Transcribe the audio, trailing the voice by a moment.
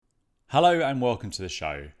Hello and welcome to the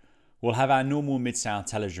show. We'll have our normal Mid-South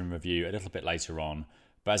television review a little bit later on,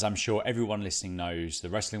 but as I'm sure everyone listening knows, the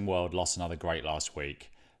wrestling world lost another great last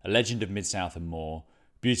week. A legend of Mid-South and more,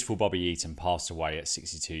 beautiful Bobby Eaton passed away at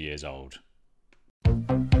 62 years old.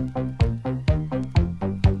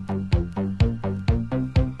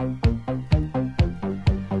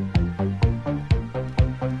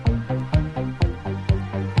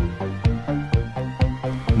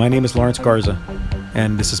 My name is Lawrence Garza,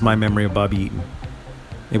 and this is my memory of Bobby Eaton.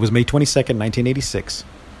 It was May 22nd, 1986.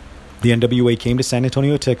 The NWA came to San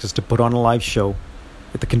Antonio, Texas to put on a live show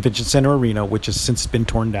at the Convention Center Arena, which has since been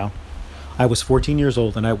torn down. I was 14 years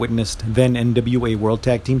old, and I witnessed then NWA World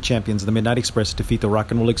Tag Team Champions, the Midnight Express, defeat the Rock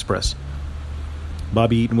and Roll Express.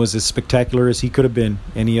 Bobby Eaton was as spectacular as he could have been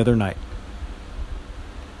any other night.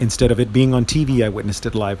 Instead of it being on TV, I witnessed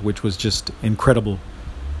it live, which was just incredible,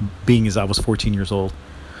 being as I was 14 years old.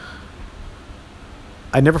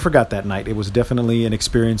 I never forgot that night. It was definitely an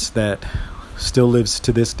experience that still lives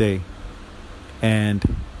to this day.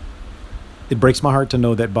 And it breaks my heart to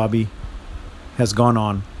know that Bobby has gone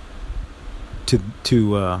on to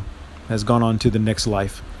the next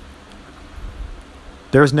life.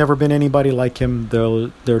 There's never been anybody like him.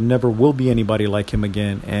 There never will be anybody like him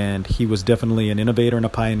again. And he was definitely an innovator and a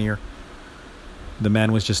pioneer. The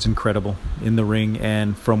man was just incredible in the ring.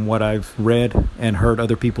 And from what I've read and heard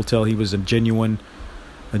other people tell, he was a genuinely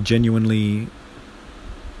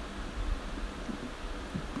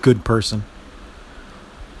good person.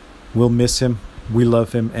 We'll miss him. We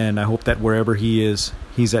love him. And I hope that wherever he is,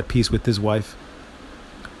 he's at peace with his wife.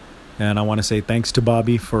 And I want to say thanks to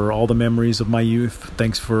Bobby for all the memories of my youth.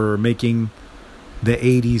 Thanks for making the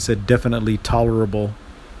 80s a definitely tolerable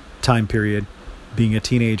time period, being a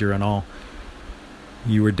teenager and all.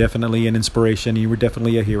 You were definitely an inspiration. You were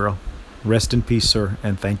definitely a hero. Rest in peace, sir,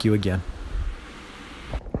 and thank you again.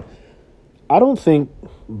 I don't think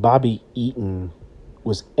Bobby Eaton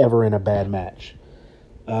was ever in a bad match.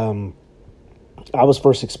 I was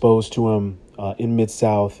first exposed to him in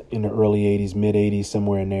Mid-South in the early 80s, mid-80s,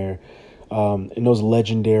 somewhere in there. In those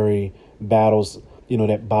legendary battles,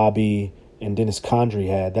 that Bobby and Dennis Condrey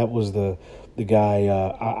had. That was the guy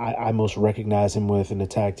I most recognize him with in the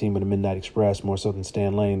tag team with the Midnight Express, more so than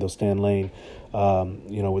Stan Lane. Though Stan Lane,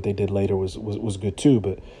 what they did later was good too.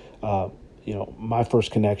 But, my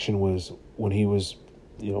first connection was when he was,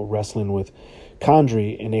 wrestling with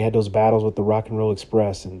Condrey, and they had those battles with the Rock and Roll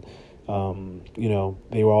Express. And,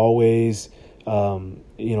 they were always,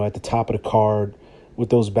 at the top of the card with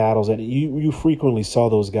those battles. And you frequently saw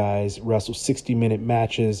those guys wrestle 60-minute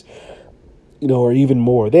matches, or even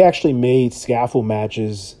more. They actually made scaffold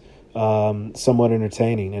matches somewhat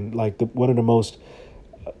entertaining. And one of the most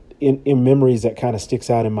in memories that kind of sticks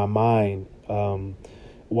out in my mind,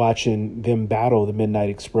 watching them battle the Midnight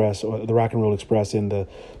Express or the Rock and Roll Express in the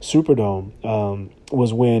Superdome,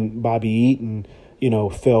 was when Bobby Eaton,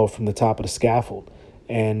 fell from the top of the scaffold.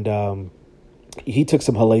 And he took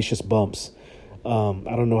some hellacious bumps.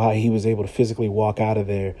 I don't know how he was able to physically walk out of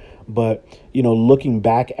there. But, looking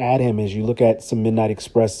back at him, as you look at some Midnight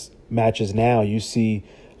Express matches now, you see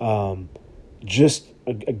just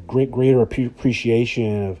a greater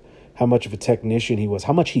appreciation of how much of a technician he was,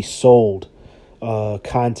 how much he sold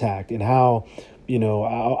contact, and how,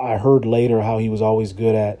 I heard later how he was always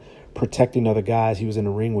good at protecting other guys he was in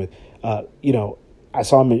the ring with. I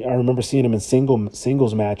saw him. I remember seeing him in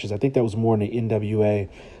singles matches. I think that was more in the NWA.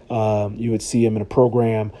 You would see him in a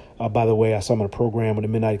program. By the way, I saw him in a program with the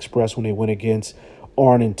Midnight Express when they went against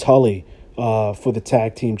Arn and Tully for the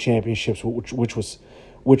tag team championships, which was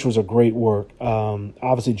a great work.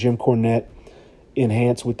 Obviously, Jim Cornette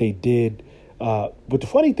enhanced what they did. But the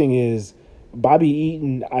funny thing is, Bobby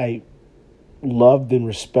Eaton, I loved and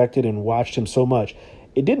respected and watched him so much.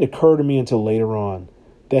 It didn't occur to me until later on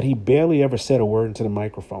that he barely ever said a word into the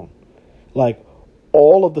microphone.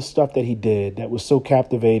 All of the stuff that he did that was so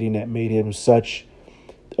captivating, that made him such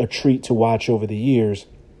a treat to watch over the years,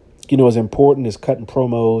 as important as cutting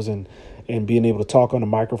promos and being able to talk on the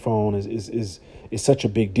microphone is such a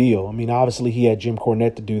big deal. I mean, obviously he had Jim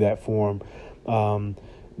Cornette to do that for him.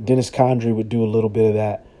 Dennis Condrey would do a little bit of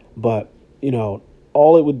that, but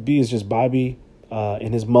all it would be is just Bobby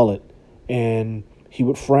and his mullet, and he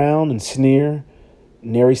would frown and sneer,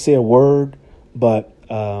 nary say a word, but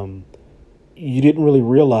you didn't really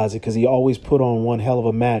realize it because he always put on one hell of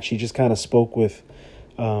a match. He just kind of spoke with,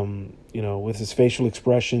 with his facial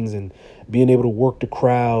expressions and being able to work the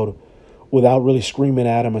crowd without really screaming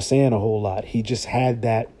at him or saying a whole lot. He just had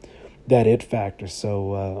that it factor.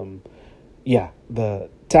 So, the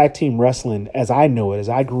tag team wrestling, as I know it, as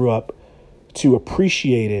I grew up to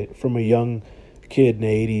appreciate it from a young kid in the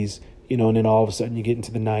 80s, and then all of a sudden you get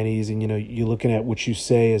into the 90s and, you're looking at what you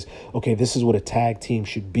say is, okay, this is what a tag team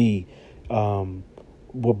should be.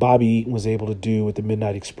 What Bobby Eaton was able to do with the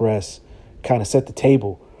Midnight Express kind of set the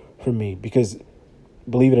table for me, because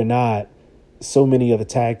believe it or not, so many of the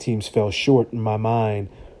tag teams fell short in my mind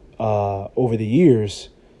over the years,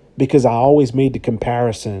 because I always made the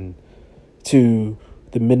comparison to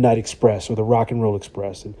the Midnight Express or the Rock and Roll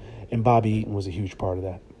Express, and Bobby Eaton was a huge part of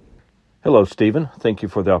that. Hello, Stephen. Thank you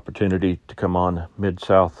for the opportunity to come on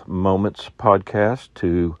Mid-South Moments podcast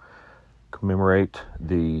to commemorate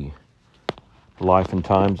the life and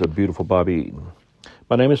times of beautiful Bobby Eaton.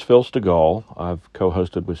 My name is Phil Stegall. I've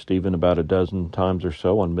co-hosted with Stephen about a dozen times or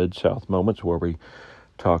so on Mid-South Moments, where we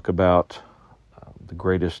talk about the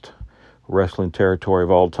greatest wrestling territory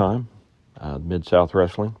of all time, Mid-South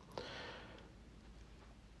Wrestling.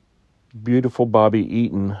 Beautiful Bobby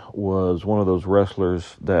Eaton was one of those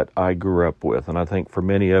wrestlers that I grew up with, and I think for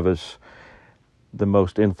many of us, the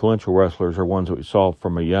most influential wrestlers are ones that we saw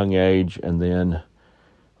from a young age and then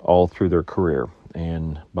all through their career,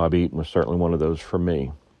 and Bobby Eaton was certainly one of those for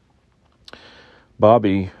me.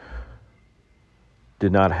 Bobby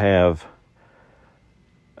did not have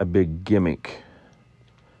a big gimmick.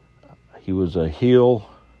 He was a heel,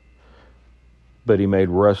 but he made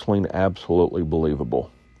wrestling absolutely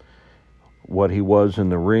believable. What he was in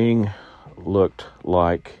the ring looked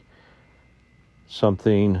like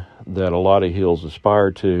something that a lot of heels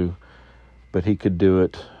aspire to, but he could do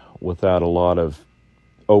it without a lot of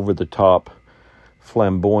over-the-top,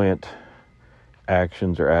 flamboyant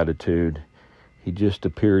actions or attitude. He just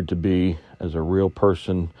appeared to be, as a real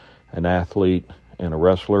person, an athlete and a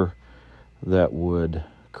wrestler that would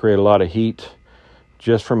create a lot of heat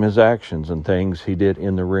just from his actions and things he did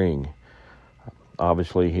in the ring.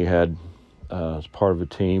 Obviously, he had as part of a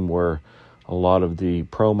team where a lot of the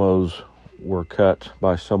promos were cut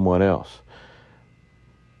by someone else.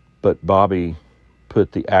 But Bobby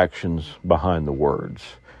put the actions behind the words.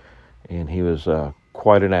 And he was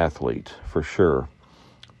quite an athlete, for sure.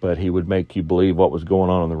 But he would make you believe what was going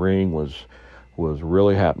on in the ring was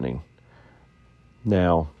really happening.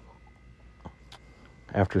 Now,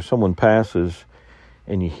 after someone passes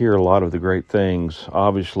and you hear a lot of the great things,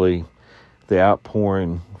 obviously the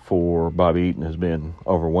outpouring for Bobby Eaton has been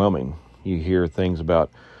overwhelming. You hear things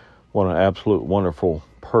about what an absolute wonderful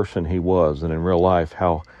person he was, and in real life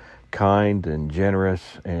how kind and generous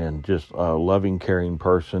and just a loving, caring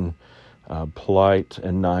person, polite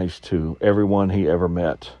and nice to everyone he ever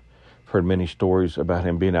met. I've heard many stories about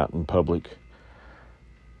him being out in public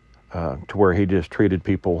to where he just treated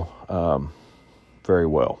people very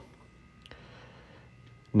well.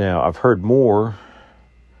 Now, I've heard more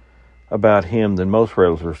about him than most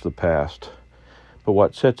wrestlers of the past, but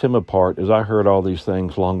what sets him apart is I heard all these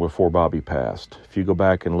things long before Bobby passed. If you go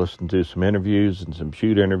back and listen to some interviews and some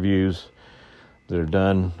shoot interviews that are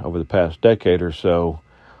done over the past decade or so,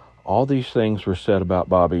 all these things were said about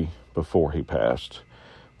Bobby before he passed,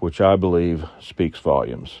 which I believe speaks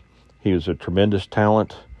volumes. He was a tremendous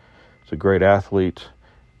talent, he's a great athlete,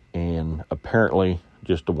 and apparently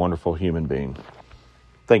just a wonderful human being.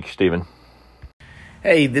 Thank you, Stephen.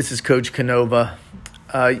 Hey, this is Coach Canova.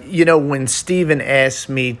 When Stephen asked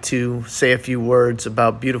me to say a few words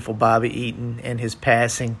about beautiful Bobby Eaton and his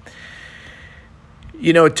passing,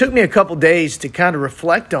 it took me a couple days to kind of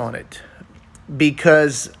reflect on it,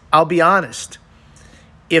 because I'll be honest,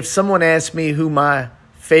 if someone asked me who my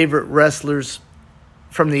favorite wrestlers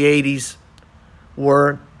from the 80s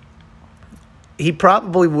were, he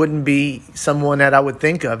probably wouldn't be someone that I would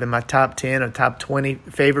think of in my top 10 or top 20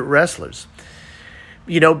 favorite wrestlers.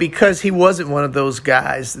 Because he wasn't one of those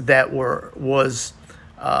guys that was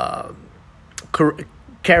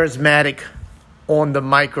charismatic on the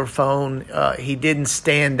microphone. He didn't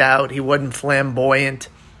stand out. He wasn't flamboyant.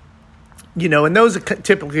 And those are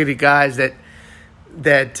typically the guys that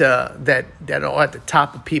are at the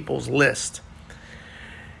top of people's list.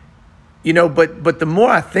 But the more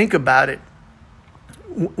I think about it,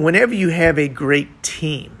 whenever you have a great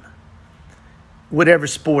team, whatever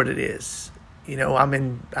sport it is,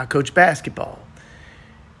 I coach basketball.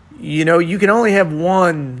 You can only have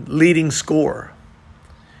one leading scorer.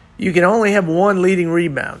 You can only have one leading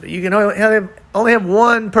rebounder. You can only have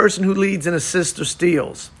one person who leads in assists or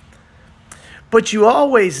steals. But you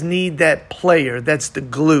always need that player that's the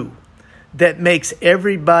glue that makes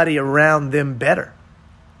everybody around them better.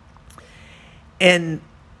 And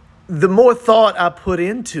the more thought I put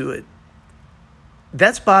into it,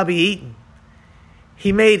 that's Bobby Eaton.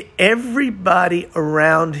 He made everybody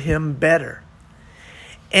around him better.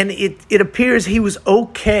 And it appears he was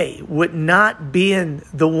okay with not being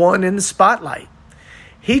the one in the spotlight.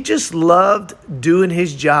 He just loved doing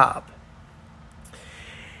his job.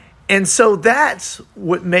 And so that's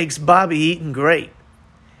what makes Bobby Eaton great.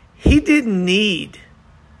 He didn't need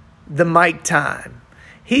the mic time.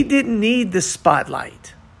 He didn't need the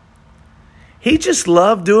spotlight. He just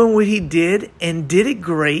loved doing what he did and did it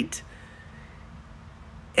great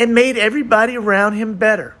and made everybody around him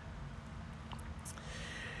better.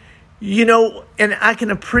 You know, and I can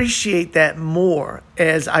appreciate that more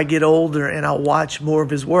as I get older and I watch more of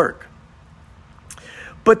his work.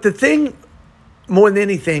 But the thing, more than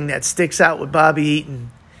anything, that sticks out with Bobby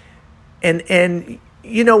Eaton, and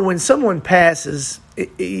you know, when someone passes,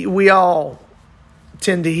 we all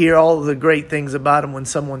tend to hear all of the great things about him when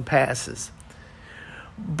someone passes.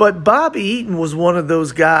 But Bobby Eaton was one of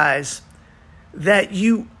those guys that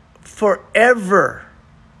you forever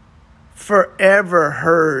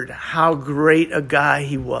heard how great a guy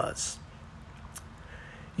he was.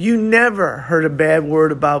 You never heard a bad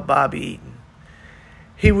word about Bobby Eaton.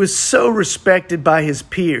 He was so respected by his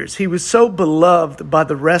peers. He was so beloved by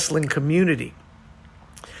the wrestling community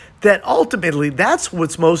that ultimately that's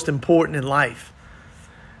what's most important in life.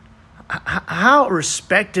 How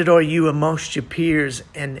respected are you amongst your peers,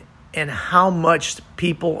 and how much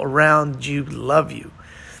people around you love you?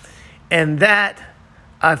 And that,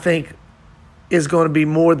 I think, is going to be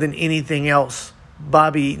more than anything else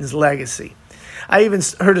Bobby Eaton's legacy. I even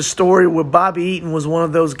heard a story where Bobby Eaton was one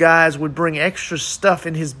of those guys would bring extra stuff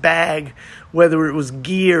in his bag, whether it was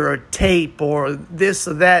gear or tape or this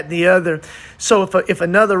or that and the other. So if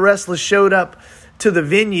another wrestler showed up to the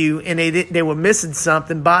venue and they were missing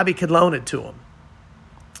something, Bobby could loan it to him.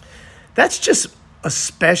 That's just a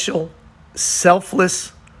special,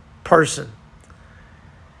 selfless person.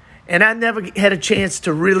 And I never had a chance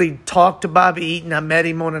to really talk to Bobby Eaton. I met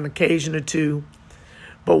him on an occasion or two.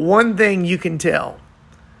 But one thing you can tell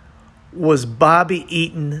was Bobby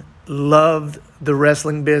Eaton loved the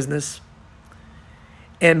wrestling business.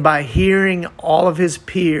 And by hearing all of his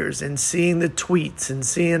peers and seeing the tweets and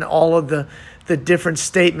seeing all of the different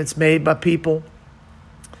statements made by people,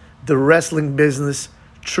 the wrestling business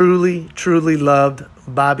truly, truly loved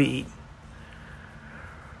Bobby Eaton.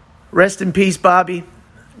 Rest in peace, Bobby.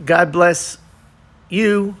 God bless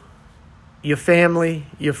you, your family,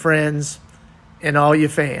 your friends, and all your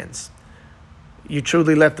fans. You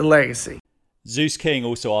truly left a legacy. Zeus King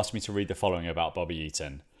also asked me to read the following about Bobby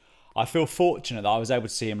Eaton. I feel fortunate that I was able to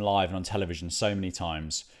see him live and on television so many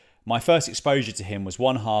times. My first exposure to him was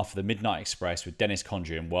one half of the Midnight Express with Dennis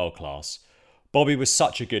Condrey in World Class. Bobby was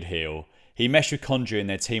such a good heel. He meshed with Condrey and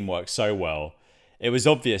their teamwork so well. It was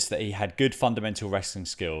obvious that he had good fundamental wrestling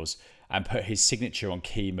skills and put his signature on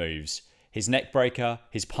key moves. His neck breaker,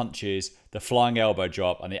 his punches, the flying elbow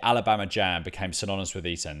drop and the Alabama Jam became synonymous with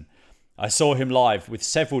Eaton. I saw him live with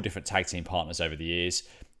several different tag team partners over the years,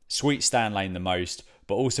 Sweet Stan Lane the most,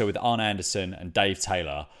 but also with Arn Anderson and Dave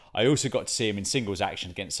Taylor. I also got to see him in singles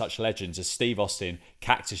action against such legends as Steve Austin,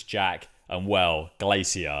 Cactus Jack, and, well,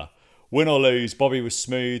 Glacier. Win or lose, Bobby was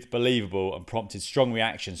smooth, believable, and prompted strong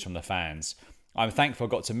reactions from the fans. I'm thankful I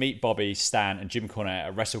got to meet Bobby, Stan, and Jim Cornette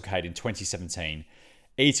at WrestleCade in 2017.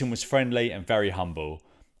 Eaton was friendly and very humble.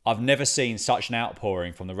 I've never seen such an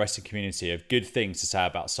outpouring from the wrestling community of good things to say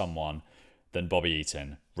about someone than Bobby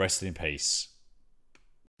Eaton. Rest in peace.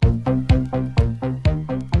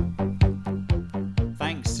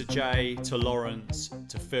 Thanks to Jay, to Lawrence,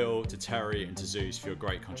 to Phil, to Terry and to Zeus for your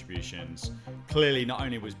great contributions. Clearly, not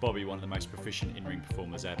only was Bobby one of the most proficient in-ring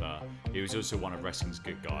performers ever, he was also one of wrestling's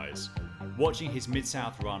good guys. Watching his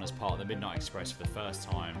Mid-South run as part of the Midnight Express for the first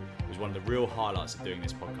time was one of the real highlights of doing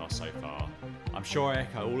this podcast so far. I'm sure I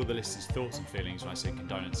echo all of the listeners' thoughts and feelings when I say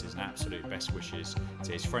condolences and absolute best wishes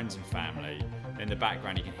to his friends and family. In the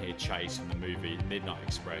background you can hear Chase from the movie Midnight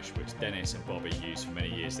Express, which Dennis and Bobby used for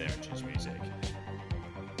many years their entrance music.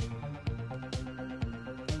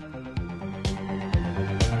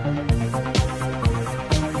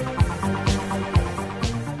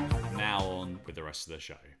 Now on with the rest of the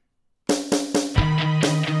show.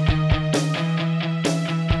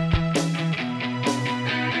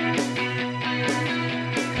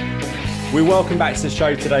 We welcome back to the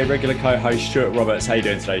show today regular co-host Stuart Roberts. How you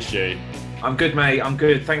doing today, Stu? I'm good, mate. I'm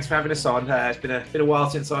good. Thanks for having us on. It's been a while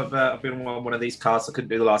since I've been on one of these casts. I couldn't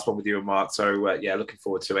do the last one with you and Mark, so yeah, looking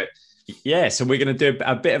forward to it. Yeah, so we're going to do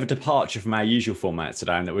a bit of a departure from our usual format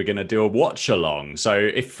today, and that we're going to do a watch along. So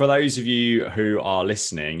if for those of you who are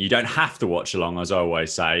listening, you don't have to watch along, as I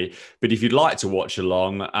always say, but if you'd like to watch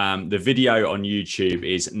along, the video on YouTube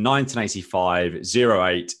is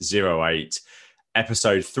 1985-08-08.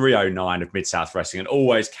 episode 309 of Mid-South Wrestling, and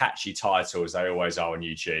always catchy titles, they always are on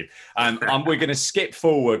YouTube. We're going to skip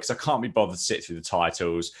forward because I can't be bothered to sit through the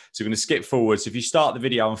titles. So we're going to skip forward. So if you start the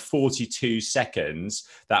video on 42 seconds,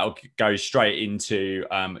 that'll go straight into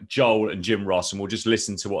Joel and Jim Ross, and we'll just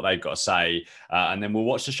listen to what they've got to say, and then we'll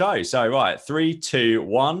watch the show. So, right, 3, 2,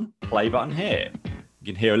 1, play button here.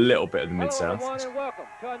 You can hear a little bit of the Mid-South. Hello, everyone, and welcome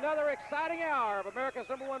to another exciting hour of America's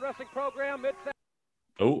 #1 wrestling program, Mid-South.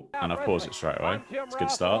 Oh, and I've paused it straight away. It's a good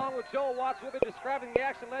start. Along with Joel Watts, we'll be describing the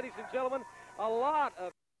action, ladies and gentlemen. A lot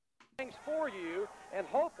of things for you, and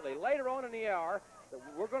hopefully later on in the hour,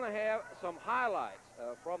 we're going to have some highlights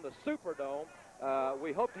from the Superdome.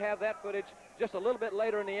 We hope to have that footage just a little bit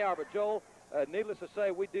later in the hour, but Joel, needless to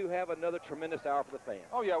say, we do have another tremendous hour for the fans.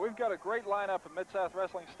 Oh, yeah, we've got a great lineup of Mid-South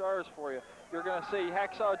Wrestling stars for you. You're going to see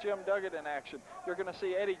Hacksaw Jim Duggan in action. You're going to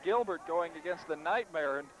see Eddie Gilbert going against the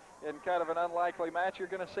Nightmare in kind of an unlikely match. You're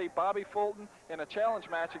going to see Bobby Fulton in a challenge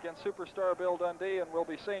match against superstar Bill Dundee, and we'll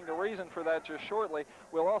be seeing the reason for that just shortly.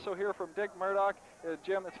 We'll also hear from Dick Murdoch.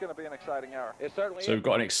 Jim, it's going to be an exciting hour. It certainly So we've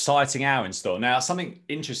got an exciting hour in store. Now, something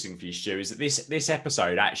interesting for you, Stu, is that this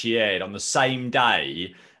episode actually aired on the same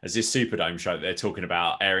day as this Superdome show that they're talking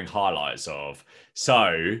about airing highlights of.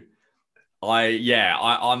 So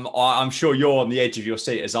I'm sure you're on the edge of your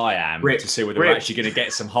seat as I am to see whether we're actually going to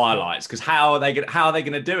get some highlights, because how are they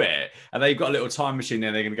going to do it? And they've got a little time machine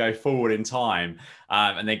there. They're going to go forward in time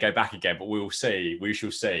and then go back again. But we shall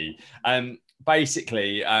see.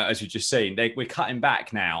 Basically, as you've just seen, we're cutting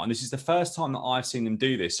back now, and this is the first time that I've seen them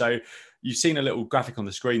do this. So you've seen a little graphic on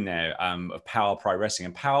the screen there of Power Pro Wrestling,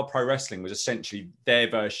 and Power Pro Wrestling was essentially their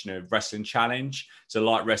version of Wrestling Challenge. So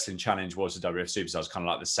like Wrestling Challenge was the WF Superstars, kind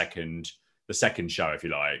of like the second show, if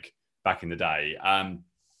you like, back in the day.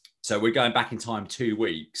 So we're going back in time 2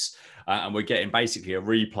 weeks, and we're getting basically a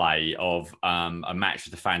replay of a match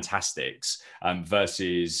with the Fantastics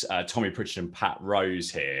versus Tommy Pritchard and Pat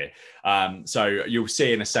Rose here. So you'll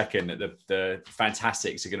see in a second that the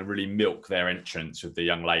Fantastics are going to really milk their entrance with the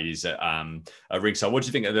young ladies at ringside. What do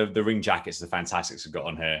you think of the ring jackets the Fantastics have got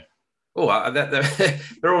on here? Oh,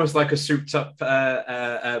 they're almost like a souped-up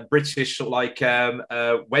British sort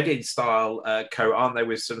of wedding-style coat, aren't they?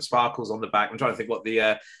 With some sparkles on the back. I'm trying to think what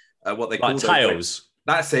they call tails.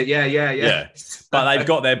 That's it. Yeah. But they've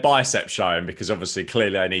got their biceps showing because obviously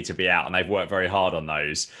clearly they need to be out, and they've worked very hard on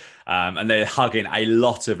those. And they're hugging a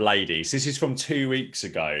lot of ladies. This is from 2 weeks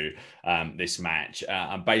ago, this match.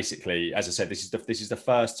 And basically, as I said, this is the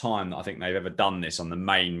first time that I think they've ever done this on the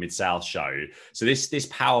main Mid-South show. So this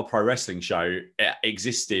Power Pro Wrestling show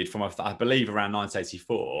existed from, I believe, around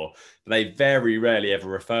 1984. But they very rarely ever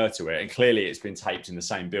refer to it. And clearly it's been taped in the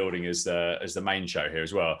same building as the main show here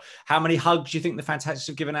as well. How many hugs do you think the Fantastics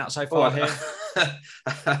have given out so far here?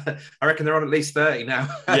 I reckon they're on at least 30 now.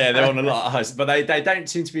 Yeah, they're on a lot of hugs. But they don't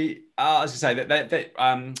seem to be... I was going to say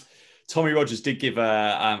that Tommy Rogers did give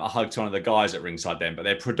a hug to one of the guys at ringside then, but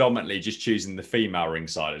they're predominantly just choosing the female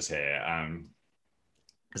ringsiders here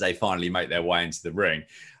as they finally make their way into the ring.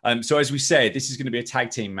 So as we said, this is going to be a tag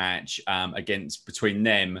team match between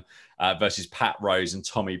them versus Pat Rose and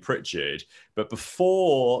Tommy Pritchard. But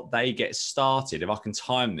before they get started, if I can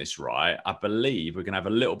time this right, I believe we're going to have a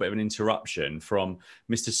little bit of an interruption from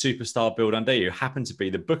Mr. Superstar Bill Dundee, who happened to be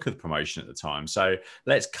the book of the promotion at the time. So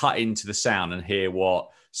let's cut into the sound and hear what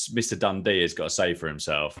Mr. Dundee has got to say for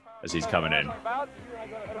himself as he's coming in. I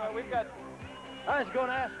was going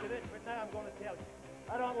to ask you this, but now I'm going to tell you.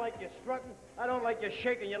 I don't like you strutting. I don't like you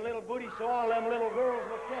shaking your little booty so all them little girls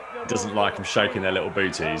will catch you. Doesn't like them shaking their little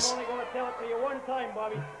booties. I'm only going to tell it to you one time,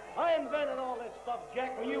 Bobby. I invented all this stuff,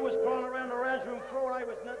 Jack. When you was crawling around the restroom floor, I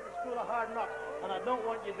was not in the school of hard knocks, and I don't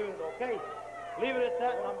want you doing it, okay? Leave it at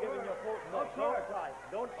that, and I'm giving you a quote.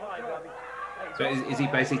 Don't try, Bobby. So is he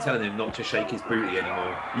basically telling him not to shake his booty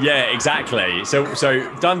anymore? Yeah, exactly.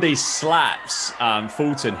 So Dundee slaps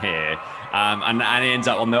Fulton here, and he ends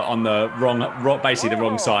up on the wrong, basically the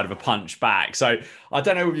wrong side of a punch back. So I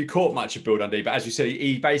don't know if you caught much of Bill Dundee, but as you said,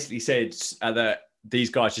 he basically said that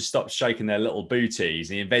these guys just stopped shaking their little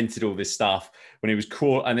booties, and he invented all this stuff when he was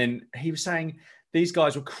crawling. And then he was saying these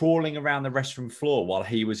guys were crawling around the restroom floor while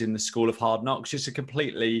he was in the School of Hard Knocks. Just a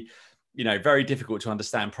completely, very difficult to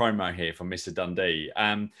understand promo here from Mr. Dundee.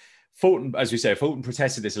 Fulton, as we said, Fulton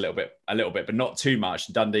protested this a little bit, but not too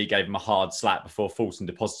much. Dundee gave him a hard slap before Fulton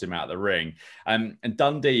deposited him out of the ring. And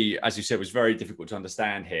Dundee, as you said, was very difficult to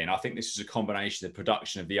understand here. And I think this was a combination of the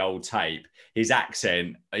production of the old tape, his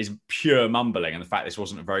accent, his pure mumbling, and the fact this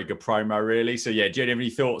wasn't a very good promo, really. So, yeah, do you have any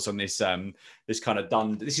thoughts on this? This kind of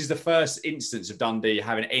Dundee. This is the first instance of Dundee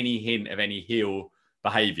having any hint of any heel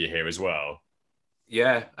behaviour here as well.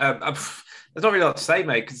 Yeah, there's not really a lot to say,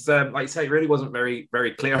 mate, because like you say, it really wasn't very,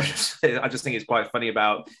 very clear. I just think it's quite funny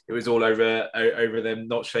about it was all over them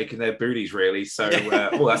not shaking their booties, really. So,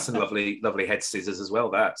 that's some lovely, lovely head scissors as well.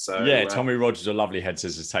 That so yeah, Tommy Rogers a lovely head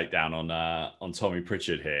scissors takedown on Tommy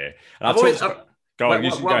Pritchard here. And I've always, go on,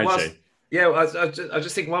 you should go into. Yeah, I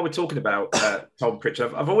just think while we're talking about Tom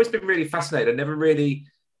Pritchard, I've always been really fascinated. I never really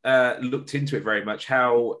looked into it very much.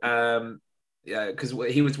 How because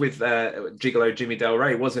he was with Gigolo Jimmy Del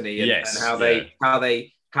Rey, wasn't he? And, yes. And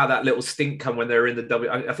how that little stink come when they were in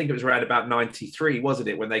the I think it was around about 93, wasn't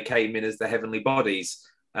it, when they came in as the Heavenly Bodies?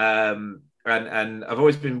 And I've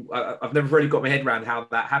always been I've never really got my head around how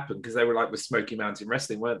that happened, because they were like with Smoky Mountain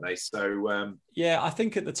Wrestling, weren't they? So yeah, I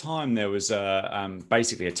think at the time there was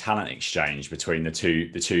basically a talent exchange between the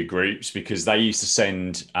two groups, because they used to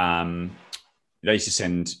send. They used to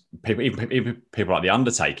send people, even people like The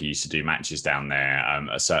Undertaker used to do matches down there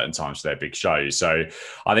at certain times for their big shows. So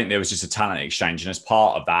I think there was just a talent exchange. And as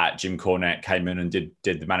part of that, Jim Cornette came in and did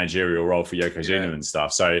the managerial role for Yokozuna and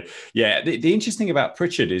stuff. So, yeah, the interesting thing about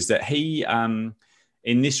Pritchard is that he, in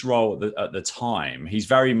this role at the time, he's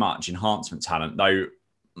very much enhancement talent, though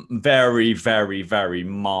very, very, very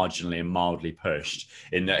marginally and mildly pushed,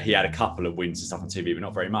 in that he had a couple of wins and stuff on TV, but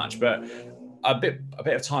not very much. But a bit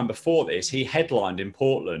of time before this, he headlined in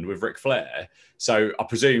Portland with Ric Flair. So I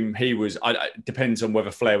presume he was. Depends on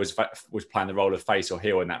whether Flair was playing the role of face or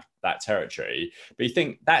heel in that territory. But you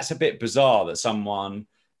think that's a bit bizarre that someone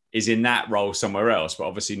is in that role somewhere else, but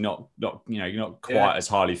obviously not quite as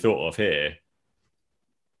highly thought of here.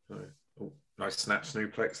 Oh, nice snap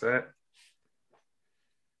suplex there.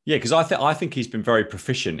 Yeah, because I think he's been very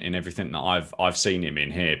proficient in everything that I've seen him in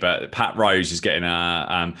here. But Pat Rose is getting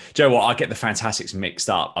a. Do you know what? I get the Fantastics mixed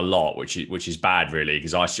up a lot, which is bad, really,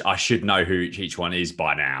 because I should know who each one is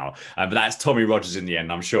by now. But that's Tommy Rogers in the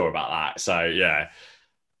end. I'm sure about that. So yeah.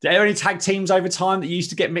 Are there any tag teams over time that used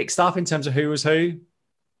to get mixed up in terms of who was who?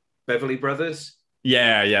 Beverly Brothers.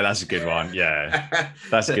 Yeah, that's a good one. Yeah,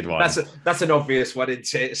 that's a good one. That's an obvious one,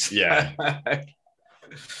 isn't it? Yeah.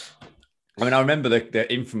 I mean, I remember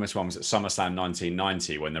the infamous ones at SummerSlam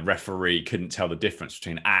 1990 when the referee couldn't tell the difference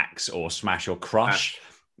between Axe or Smash or Crush.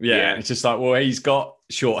 Yeah, it's just like, well, he's got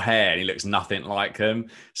short hair and he looks nothing like them.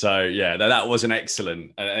 So yeah, that was an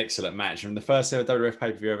excellent match from the first ever WWF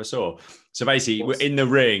pay-per-view I ever saw. So basically, we're in the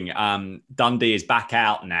ring. Dundee is back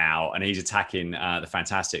out now and he's attacking the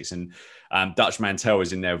Fantastics, and Dutch Mantell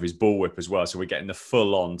is in there with his bullwhip as well. So we're getting the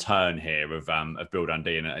full-on turn here of Bill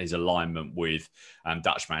Dundee and his alignment with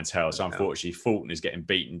Dutch Mantell. So unfortunately, Fulton is getting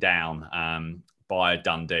beaten down by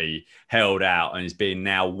Dundee, held out, and is being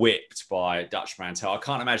now whipped by Dutch Mantell. I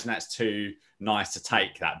can't imagine that's too nice to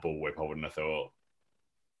take, that bullwhip, I wouldn't have thought.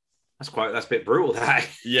 That's a bit brutal, that.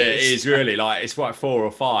 Yeah, it is really. Like, it's like 4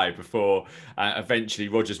 or 5 before eventually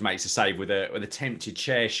Rogers makes a save with a tempted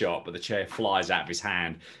chair shot, but the chair flies out of his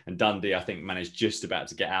hand, and Dundee, I think, managed just about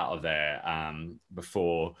to get out of there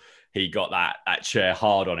before he got that chair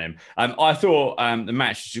hard on him. I thought the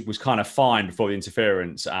match was kind of fine before the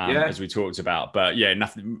interference, as we talked about. But yeah,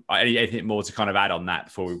 nothing. Anything more to kind of add on that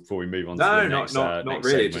before we move on? No, to the next, not next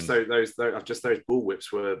really. segment. Just those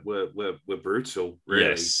bullwhips were brutal. Really.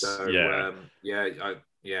 Yes. So,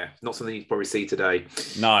 yeah. Not something you probably see today.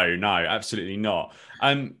 No, absolutely not.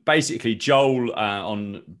 Basically, Joel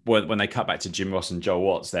when they cut back to Jim Ross and Joel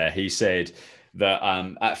Watts there, he said that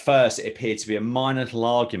at first it appeared to be a minor little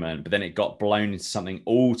argument, but then it got blown into something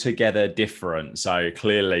altogether different. So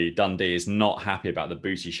clearly Dundee is not happy about the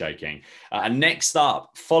booty shaking. And next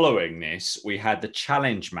up, following this, we had the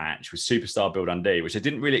challenge match with Superstar Bill Dundee, which I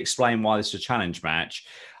didn't really explain why this was a challenge match.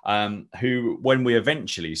 Who, when we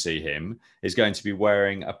eventually see him, is going to be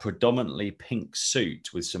wearing a predominantly pink suit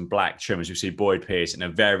with some black trim, as we see Boyd Pierce in a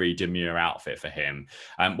very demure outfit for him.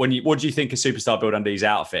 What do you think of Superstar Bill Dundee's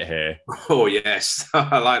outfit here? Oh yes,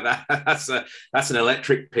 I like that. That's an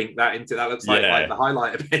electric pink. That looks like the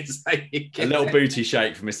highlighter bits. A little booty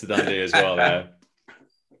shake for Mr. Dundee as well there.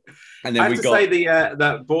 And then I have to say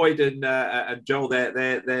that Boyd and Joel,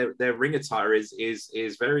 their ring attire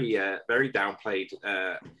is very very downplayed.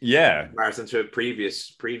 In comparison to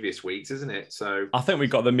previous weeks, isn't it? So I think we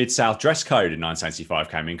got the Mid-South dress code in 1975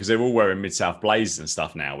 came in, because they're all wearing Mid-South blazers and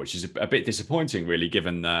stuff now, which is a bit disappointing, really,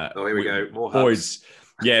 given that. Oh, here we go. More hugs.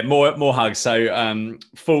 Yeah, more hugs. So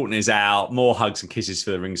Fulton is out. More hugs and kisses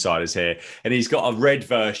for the ringsiders here. And he's got a red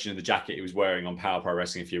version of the jacket he was wearing on Power Pro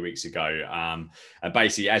Wrestling a few weeks ago. And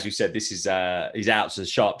basically, as we said, this is he's out to the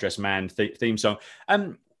Sharp Dressed Man theme song.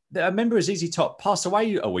 I remember ZZ Top passed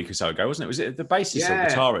away a week or so ago, wasn't it? Was it the bassist or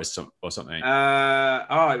guitarist or something?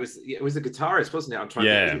 It was the guitarist, wasn't it? I'm trying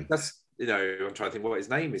to think. I'm trying to think what his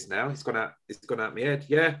name is now. It's gone out my head.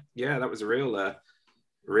 Yeah, that was a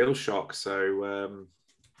real shock. So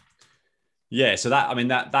yeah, so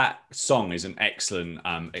that song is an excellent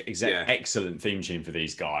excellent theme tune for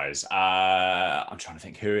these guys. I'm trying to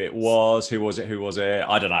think who it was. Who was it?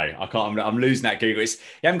 I don't know. I can't. I'm losing that Google. You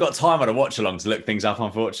haven't got time on a watch along to look things up,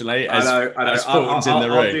 unfortunately. I know.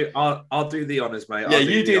 I'll do the honours, mate. Yeah,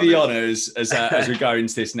 you do the honours as we go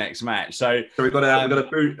into this next match. So we've got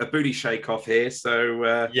a booty shake off here.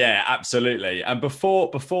 So yeah, absolutely. And before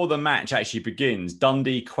the match actually begins,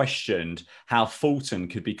 Dundee questioned how Fulton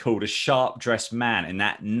could be called a sharp-dressed man in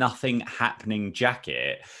that nothing happening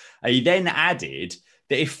jacket. He then added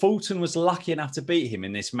that if Fulton was lucky enough to beat him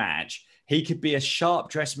in this match, he could be a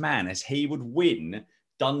sharp-dressed man as he would win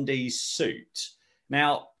Dundee's suit.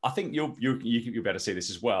 Now, I think you'll better see this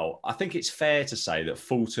as well. I think it's fair to say that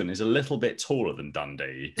Fulton is a little bit taller than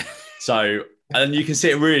Dundee. So, and you can see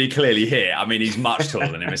it really clearly here. I mean, he's much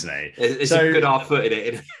taller than him, isn't he? It's a good half foot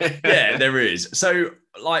in it. Yeah, there is. So,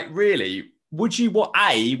 like, really, would you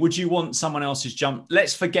want someone else's jump?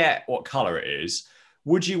 Let's forget what color it is.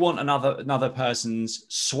 Would you want another person's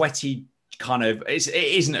sweaty kind of? It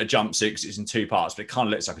isn't a jumpsuit because it's in two parts, but it kind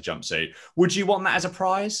of looks like a jumpsuit. Would you want that as a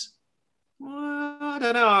prize? I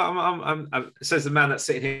don't know. I'm says the man that's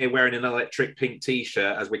sitting here wearing an electric pink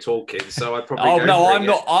T-shirt as we're talking. So I probably. Oh no, I'm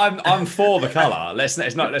not. I'm for the color. Let's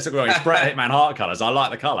not go. It's Bret Hitman Hart colors. I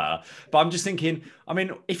like the color, but I'm just thinking. I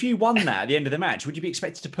mean, if you won that at the end of the match, would you be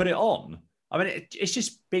expected to put it on? I mean, it's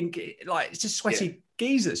just been like it's just sweaty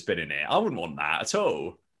geezer that's been in it. I wouldn't want that at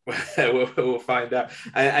all. We'll find out.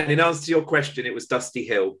 And in answer to your question, it was Dusty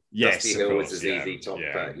Hill. Yes, Dusty Hill course, was his easy top.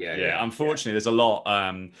 Yeah. Unfortunately, there's a lot.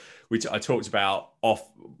 I talked about off.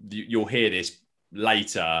 You'll hear this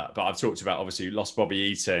later, but I've talked about obviously lost Bobby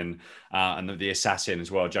Eaton and the assassin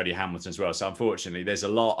as well, Jody Hamilton as well. So unfortunately, there's a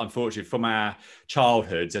lot. Unfortunately, from our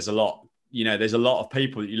childhoods, there's a lot. There's a lot of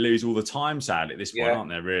people that you lose all the time, sadly, at this point, aren't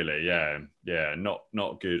there, really? Yeah,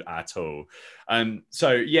 not good at all.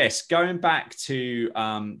 So, yes, going back to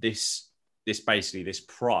this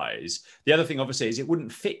prize, the other thing, obviously, is it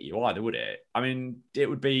wouldn't fit you either, would it? I mean, it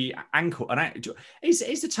would be ankle.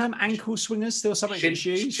 Is the term ankle swingers still something that's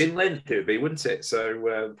used? Shin length it would be, wouldn't it?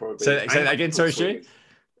 So, probably. Say that again, sorry, Stu?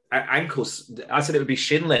 Ankles. I said it would be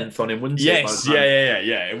shin length on him, wouldn't it? Yes, yeah.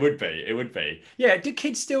 It would be. Yeah. Do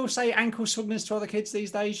kids still say ankle swingers to other kids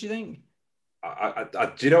these days? Do you think?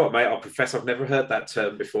 Do you know what, mate? I'll profess I've never heard that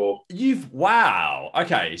term before. Wow.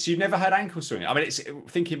 Okay, so you've never heard ankle swinging. I mean, it's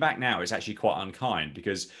thinking back now, it's actually quite unkind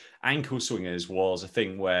because ankle swingers was a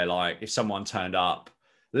thing where, like, if someone turned up,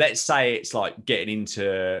 let's say it's like getting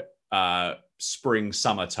into spring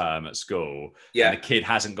summer term at school, and the kid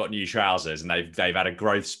hasn't got new trousers and they've had a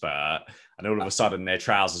growth spurt, and all of a sudden their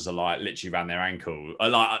trousers are like literally around their ankle,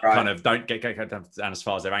 kind of don't get down as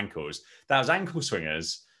far as their ankles. That was ankle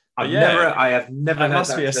swingers. I have never. That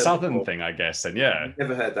must be a southern thing, I guess. And I've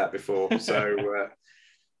never heard that before. So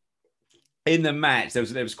in the match, there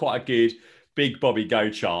was quite a good big Bobby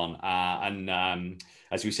Go chant, and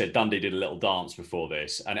as we said, Dundee did a little dance before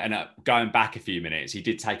this, and going back a few minutes, he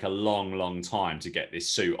did take a long time to get this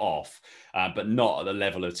suit off, but not at the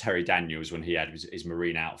level of Terry Daniels when he had his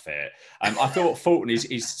Marine outfit. I thought Fulton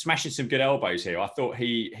he's smashing some good elbows here. I thought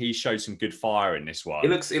he showed some good fire in this one.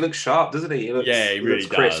 He looks sharp, doesn't he? He really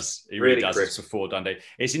does. He really does. Crisp. Before Dundee,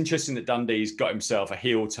 it's interesting that Dundee's got himself a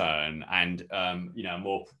heel turn and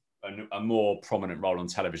a more prominent role on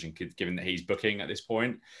television, given that he's booking at this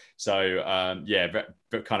point. So,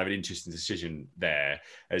 but kind of an interesting decision there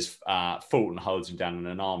as Fulton holds him down in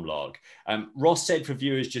an arm lock. Ross said for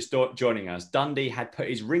viewers just joining us, Dundee had put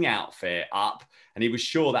his ring outfit up and he was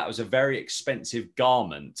sure that was a very expensive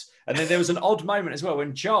garment. And then there was an odd moment as well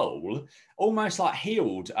when Joel almost like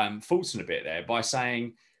healed Fulton a bit there by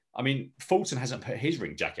saying, I mean, Fulton hasn't put his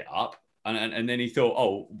ring jacket up. And then he thought,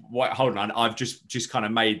 oh, wait, hold on, I've just kind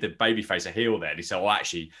of made the babyface a heel there. And he said, well,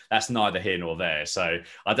 actually, that's neither here nor there. So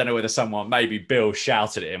I don't know whether maybe Bill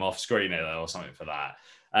shouted at him off screen or something for that.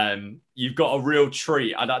 You've got a real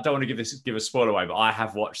treat. I don't want to give a spoiler away, but I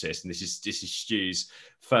have watched this, and this is Stu's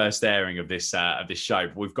first airing of this show.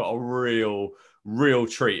 But we've got a real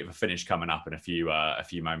treat of a finish coming up in a few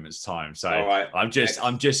moments' time. So right. I'm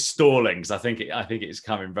just stalling because I think it's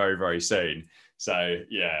coming very, very soon. So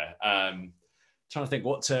yeah, trying to think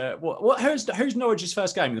who's Norwich's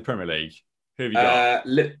first game in the Premier League? Who have you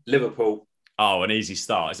got? Liverpool. Oh, an easy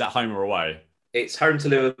start. Is that home or away? It's home to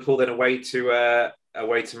Liverpool, then away to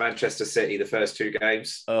Manchester City. The first two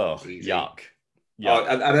games. Oh, easy. Yuck. Oh,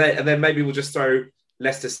 and then maybe we'll just throw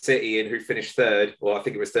Leicester City in, who finished third, or I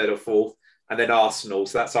think it was third or fourth. and then Arsenal.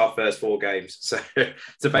 So that's our first 4 games. So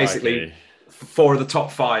basically, Crikey. 4 of the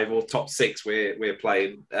top 5 or top 6 we're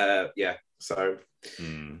playing. So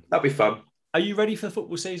that'll be fun. Are you ready for the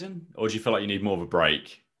football season, or do you feel like you need more of a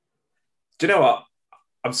break? Do you know what?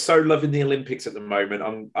 I'm so loving the Olympics at the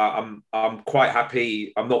moment. I'm quite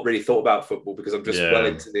happy. I'm not really thought about football because I'm just well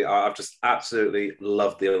into the. I've just absolutely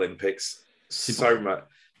loved the Olympics so much.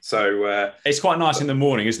 So it's quite nice in the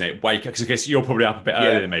morning, isn't it? Wake up, because I guess you're probably up a bit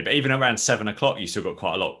earlier than me, but even around 7 o'clock, you still got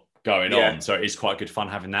quite a lot going on. So it's quite good fun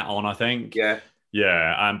having that on, I think. Yeah.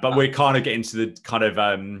 But we're kind of getting to the kind of.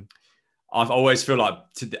 I always feel like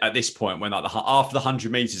at this point, when like after the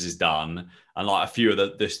 100 meters is done and like a few of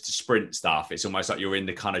the sprint stuff, it's almost like you're in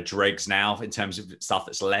the kind of dregs now in terms of stuff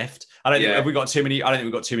that's left. I don't think we've got too many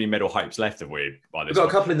medal hopes left, have we? We've got a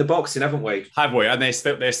couple in the boxing, haven't we? Have we? And they're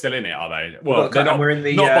still in it, are they? Well, they're not, we're in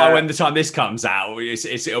the, not by when the time this comes out.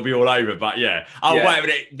 It'll be all over. But yeah. Oh wait a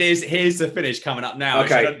minute. Here's the finish coming up now.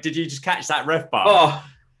 Okay. Did you just catch that ref bar? Oh.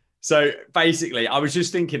 So basically, I was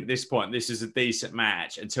just thinking at this point, this is a decent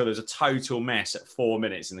match until there's a total mess at 4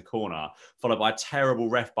 minutes in the corner, followed by a terrible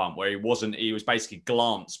ref bump where he was basically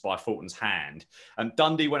glanced by Fulton's hand. And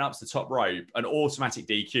Dundee went up to the top rope, an automatic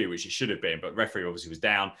DQ, which it should have been, but referee obviously was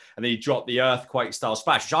down. And then he dropped the earthquake style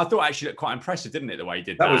splash, which I thought actually looked quite impressive, didn't it? The way he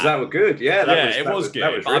did that. That was good. Yeah, it was good.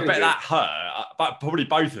 That was really I bet good. That hurt, but probably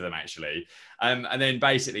both of them actually. And then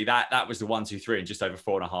basically that was the 1, 2, 3 in just over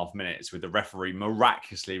 4.5 minutes, with the referee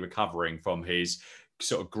miraculously recovering from his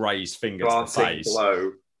sort of grazed finger to the face.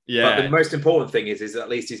 Blow. Yeah. But the most important thing is at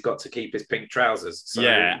least he's got to keep his pink trousers. So.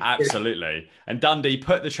 Yeah, absolutely. And Dundee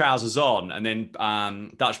put the trousers on, and then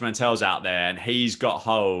Dutch Mantell's out there, and he's got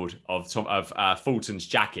hold of Fulton's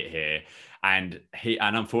jacket here. And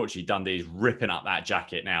unfortunately Dundee's ripping up that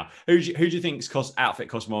jacket now. Who do you think's outfit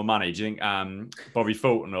costs more money? Do you think Bobby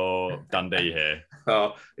Fulton or Dundee here?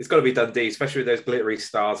 Oh, it's got to be Dundee, especially with those glittery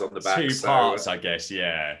stars on the back. 2 parts, I guess,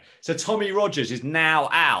 yeah. So Tommy Rogers is now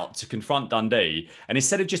out to confront Dundee, and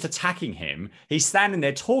instead of just attacking him, he's standing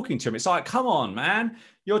there talking to him. It's like, come on, man.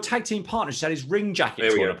 Your tag team partner just had his ring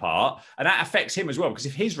jacket torn apart, and that affects him as well, because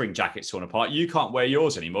if his ring jacket's torn apart, you can't wear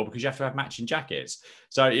yours anymore because you have to have matching jackets.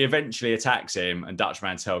 So he eventually attacks him, and Dutch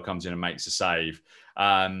Mantell comes in and makes a save.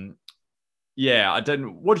 What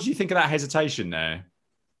did you think of that hesitation there?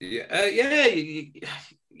 It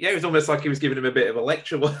was almost like he was giving him a bit of a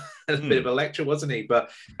lecture, wasn't he? But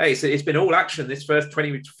hey, so it's been all action this first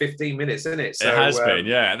 20 to 15 minutes, isn't it? So, it has been,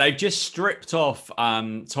 yeah. They've just stripped off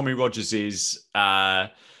Tommy Rogers's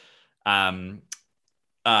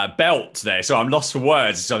belt there, so I'm lost for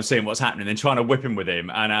words as I'm seeing what's happening and trying to whip him with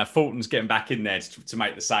him, and Fulton's getting back in there to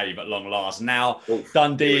make the save at long last. Now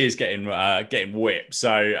Dundee is getting whipped.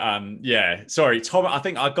 So sorry Tom, I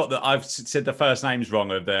think I've said the first names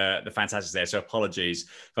wrong of the Fantastics there, so apologies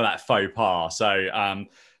for that faux pas. So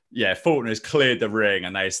Fulton has cleared the ring,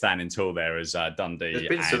 and they're standing tall there as Dundee.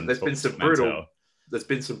 There's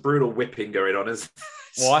been some brutal whipping going on, isn't there?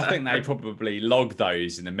 Well, I think they probably logged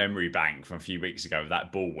those in the memory bank from a few weeks ago with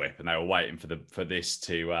that bull whip, and they were waiting for this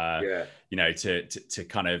to to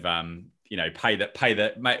kind of pay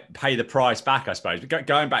the price back, I suppose. But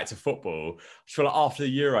going back to football, I feel like after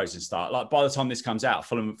the Euros and stuff, like by the time this comes out,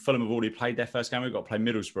 Fulham have already played their first game. We've got to play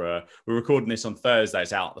Middlesbrough. We're recording this on Thursday.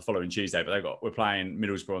 It's out the following Tuesday, but we're playing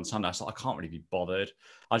Middlesbrough on Sunday. So I can't really be bothered.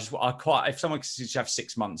 If someone could have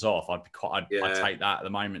 6 months off, I'd take that at the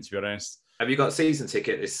moment, to be honest. Have you got a season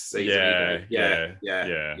ticket this season?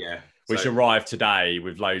 Yeah. Which arrived today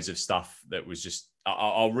with loads of stuff that was just.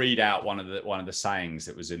 I'll read out one of the sayings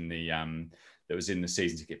that was in the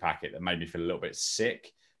season ticket packet that made me feel a little bit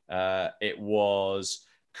sick. It was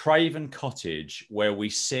Craven Cottage, where we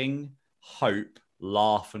sing, hope,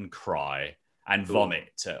 laugh, and cry, and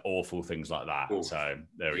vomit at awful things like that. Ooh. So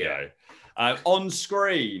there we go. On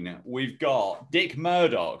screen, we've got Dick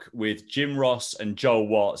Murdoch with Jim Ross and Joel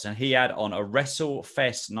Watts, and he had on a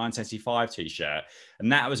WrestleFest 1975 t-shirt.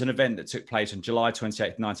 And that was an event that took place on July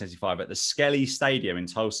 28th, 1975 at the Skelly Stadium in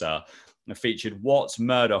Tulsa. And featured Watts,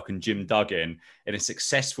 Murdoch, and Jim Duggan in a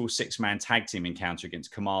successful 6-man tag team encounter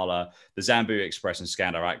against Kamala, the Zambu Express, and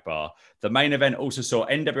Skandar Akbar. The main event also saw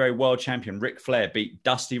NWA World Champion Ric Flair beat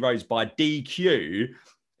Dusty Rhodes by DQ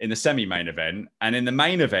in the semi-main event. And in the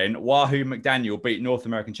main event, Wahoo McDaniel beat North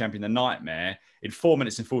American champion The Nightmare in 4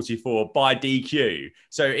 minutes and 44 by DQ.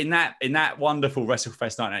 So in that wonderful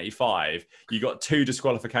WrestleFest 1985, you got 2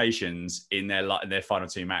 disqualifications in their final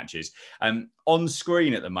 2 matches. On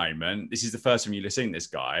screen at the moment, this is the first time you've seen this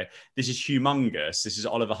guy. This is humongous. This is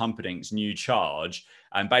Oliver Humperdinck's new charge.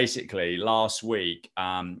 And basically, last week,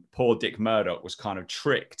 poor Dick Murdoch was kind of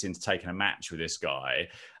tricked into taking a match with this guy.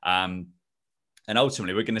 And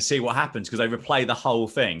ultimately, we're going to see what happens because they replay the whole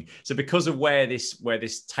thing. So because of where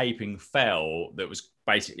this taping fell, that was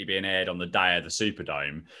basically being aired on the day of the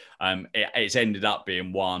Superdome, it's ended up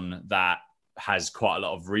being one that has quite a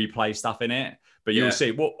lot of replay stuff in it. But you'll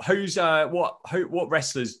see what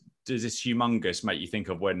wrestlers does this Humongous make you think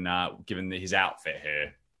of when given his outfit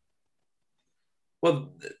here?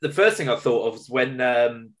 Well, the first thing I thought of was when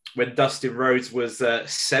Dustin Rhodes was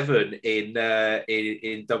 7 in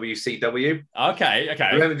WCW.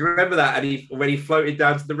 Okay. Remember that? And when he floated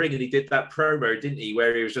down to the ring and he did that promo, didn't he?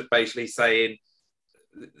 Where he was just basically saying,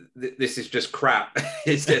 "This is just crap."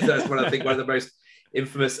 That's one of the most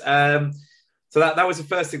infamous. So that was the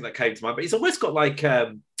first thing that came to mind. But he's almost got like.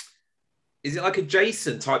 Is it like a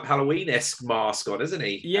Jason type Halloween-esque mask on, isn't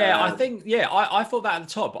he? Yeah, I think. Yeah, I thought that at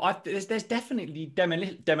the top. But there's definitely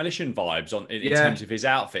demolition vibes in terms of his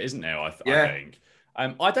outfit, isn't there? I think.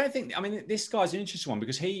 I don't think. I mean, this guy's an interesting one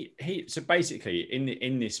because he. So basically,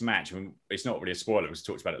 in this match, I mean, it's not really a spoiler because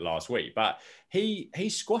we talked about it last week. But he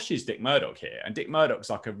squashes Dick Murdoch here, and Dick Murdoch's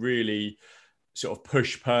like a really sort of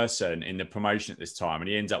push person in the promotion at this time, and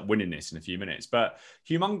he ends up winning this in a few minutes. But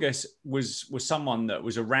Humongous was someone that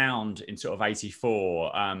was around in sort of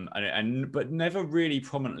 '84, but never really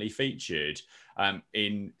prominently featured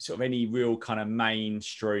in sort of any real kind of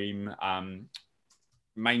mainstream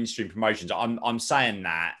promotions. I'm saying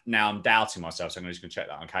that now. I'm doubting myself, so I'm just going to check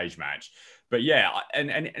that on Cage Match. But yeah,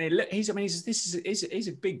 he's a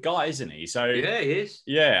big guy, isn't he? So yeah, he is.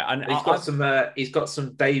 Yeah, and he's got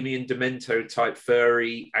some Damien Demento type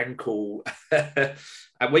furry ankle. And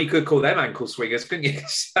you could call them ankle swingers, couldn't you?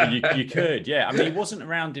 You could, yeah. I mean, he wasn't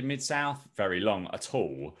around in Mid-South very long at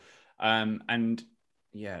all. And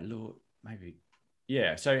yeah, Lord, maybe,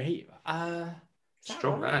 yeah. So he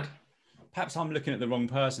strong lad. Perhaps I'm looking at the wrong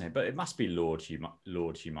person here, but it must be Lord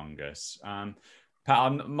Humongous. Pat,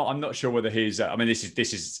 I'm not sure whether he's. I mean, this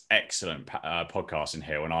is excellent podcasting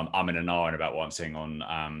here, and I'm in an iron about what I'm seeing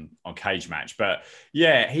on Cage Match. But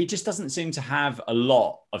yeah, he just doesn't seem to have a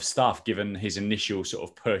lot of stuff given his initial sort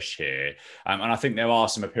of push here, and I think there are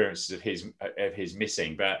some appearances of his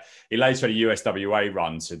missing. But he later had a USWA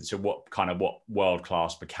run to what World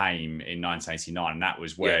Class became in 1989, and that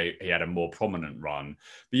was where he had a more prominent run.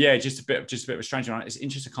 But yeah, just a bit of a strange one. It's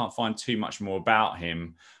interesting. I can't find too much more about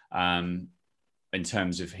him. In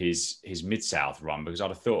terms of his Mid-South run, because I'd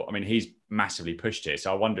have thought, I mean, he's massively pushed here.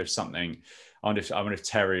 So I wonder if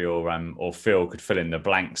Terry or Phil could fill in the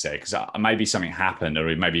blanks there, because maybe something happened,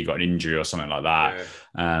 or maybe he got an injury or something like that.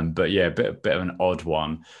 Yeah. But yeah, a bit of an odd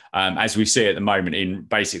one. As we see at the moment, in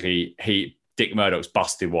basically Dick Murdoch's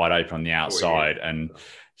busted wide open on the outside, and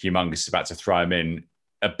Humongous is about to throw him in.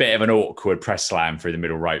 A bit of an awkward press slam through the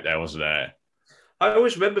middle rope there, wasn't there? I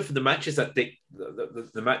always remember from the matches that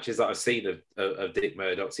the matches that I've seen of Dick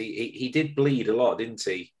Murdoch, he did bleed a lot, didn't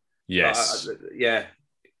he? Yes.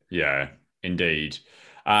 Yeah, indeed.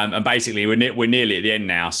 And basically, we're nearly at the end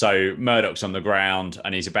now. So Murdoch's on the ground,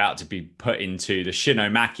 and he's about to be put into the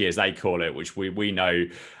Shinomaki, as they call it, which we know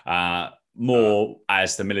more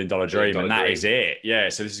as the $1 Million Dream, and that is it. Yeah,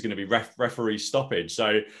 so this is going to be referee stoppage.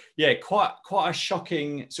 So yeah, quite a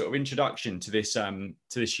shocking sort of introduction to this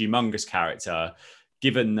Humongous character,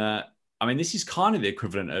 given that, I mean, this is kind of the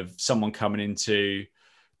equivalent of someone coming into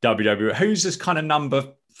WWE. Who's this kind of number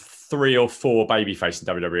 3 or 4 babyface in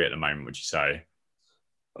WWE at the moment, would you say?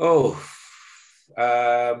 Oh,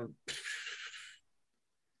 that's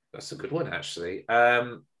a good one, actually.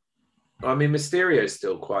 I mean, Mysterio's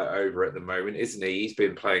still quite over at the moment, isn't he? He's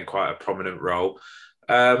been playing quite a prominent role.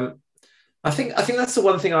 I think that's the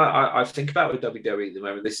one thing I think about with WWE at the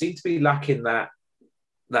moment. They seem to be lacking that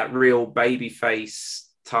real babyface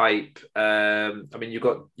type. I mean,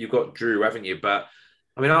 you've got Drew, haven't you? But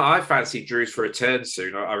I mean, I fancy Drew's for a turn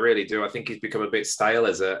soon. I really do. I think he's become a bit stale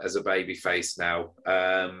as a babyface now.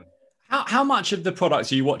 How much of the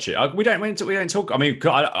product are you watching? We don't talk. I mean,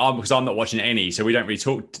 because I'm not watching any, so we don't really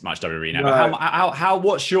talk much WWE now. No. But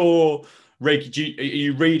what's your are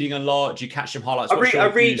you reading a lot? Do you catch some highlights? I read.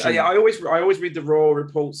 I always read the Raw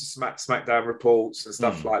reports, the SmackDown reports, and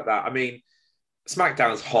stuff like that. I mean,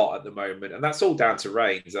 SmackDown's hot at the moment, and that's all down to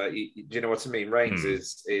Reigns. Do you know what I mean? Reigns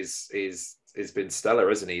is been stellar,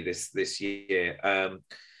 hasn't he? This year.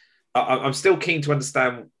 I'm still keen to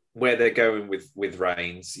understand where they're going with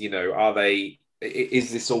Reigns. You know,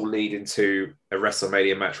 is this all leading to a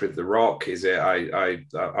WrestleMania match with The Rock? Is it?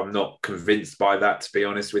 I'm not convinced by that, to be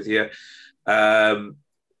honest with you.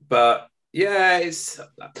 But yeah,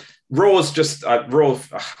 Raw's just Raw.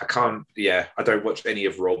 I can't. Yeah, I don't watch any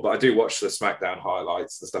of Raw, but I do watch the SmackDown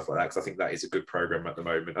highlights and stuff like that because I think that is a good program at the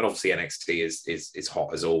moment. And obviously NXT is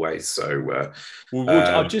hot as always. So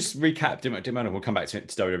I'll just recap. We'll come back to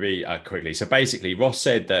WWE quickly. So basically, Ross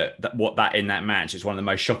said that in that match is one of the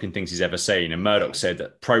most shocking things he's ever seen. And Murdoch said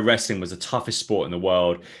that pro wrestling was the toughest sport in the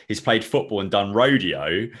world. He's played football and done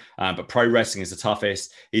rodeo, but pro wrestling is the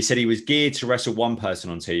toughest. He said he was geared to wrestle one person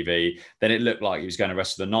on TV. Then it looked like he was going to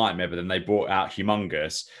wrestle the Nightmare. But then they brought out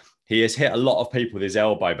Humongous. He has hit a lot of people with his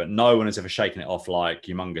elbow, but no one has ever shaken it off like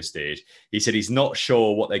Humongous did. He said he's not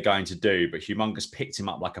sure what they're going to do, but Humongous picked him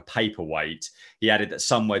up like a paperweight. He added that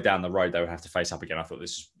somewhere down the road they would have to face up again. I thought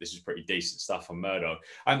this is pretty decent stuff from Murdoch.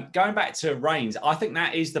 Going back to Reigns, I think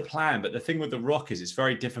that is the plan. But the thing with The Rock is it's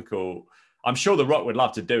very difficult. I'm sure The Rock would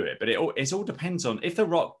love to do it, but it all depends on if The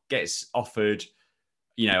Rock gets offered.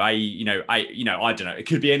 I don't know. It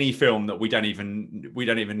could be any film that we don't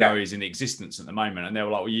even know is in existence at the moment. And they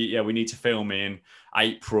were like, well, we need to film in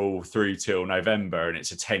April through till November, and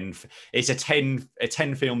it's a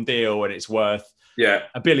 10 film deal, and it's worth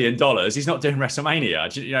 $1 billion. He's not doing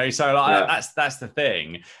WrestleMania, so that's the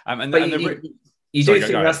thing. You do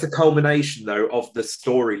think that's the culmination, though, of the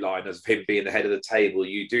storyline of him being the head of the table.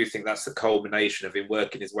 You do think that's the culmination of him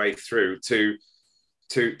working his way through to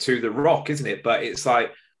The Rock, isn't it? But it's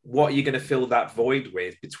like, what are you going to fill that void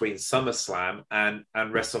with between SummerSlam and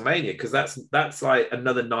WrestleMania? Because that's like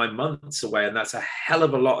another 9 months away, and that's a hell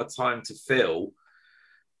of a lot of time to fill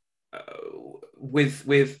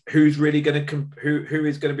with who's really going to who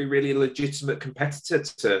is going to be really a legitimate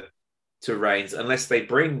competitor to Reigns, unless they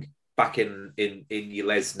bring back in your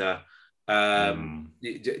Lesnar. Do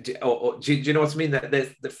you know what I mean?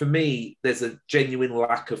 That for me, there's a genuine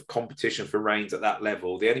lack of competition for Reigns at that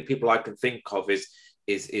level. The only people I can think of is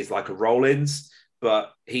like a Rollins,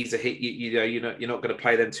 but he's a hit. You're not going to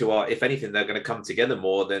play them too hard. If anything, they're going to come together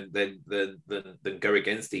more than go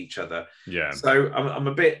against each other. Yeah. So I'm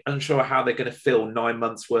a bit unsure how they're going to fill 9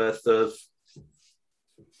 months worth of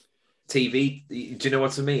TV. Do you know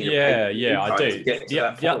what I mean? Yeah, I do.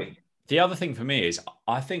 The other thing for me is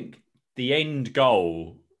I think the end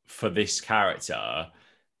goal for this character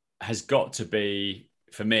has got to be,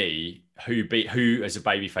 for me, who as a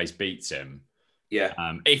babyface beats him. Yeah.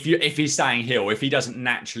 If he's staying heel, if he doesn't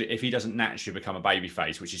naturally become a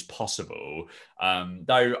babyface, which is possible,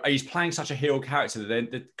 though he's playing such a heel character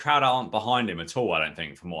that the crowd aren't behind him at all. I don't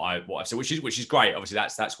think, from what I've said, which is great. Obviously,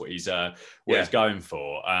 that's what he's he's going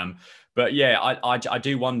for. But yeah, I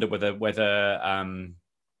do wonder whether.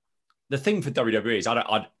 The thing for WWE is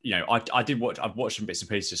I've watched some bits and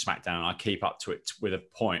pieces of SmackDown, and I keep up to it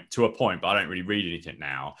to a point, but I don't really read anything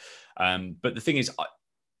now. But the thing is,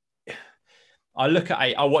 I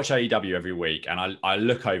watch AEW every week, and I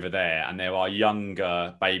look over there, and there are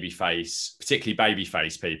younger babyface, particularly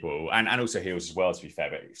babyface people, and also heels as well, to be fair,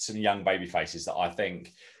 but some young babyfaces that I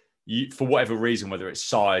think, for whatever reason, whether it's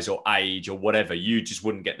size or age or whatever, you just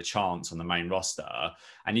wouldn't get the chance on the main roster.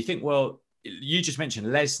 And you think, well, you just mentioned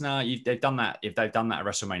Lesnar. They've done that. If they've done that at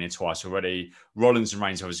WrestleMania twice already, Rollins and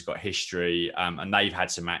Reigns obviously got history, and they've had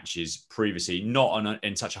some matches previously, not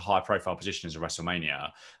in such a high-profile position as a WrestleMania.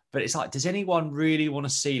 But it's like, does anyone really want to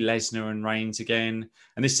see Lesnar and Reigns again?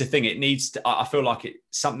 And this is the thing; it needs to. I feel like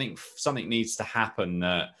something needs to happen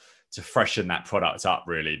to freshen that product up,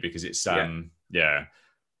 really, because it's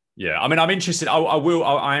Yeah, I mean, I'm interested.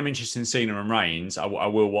 I am interested in Cena and Reigns. I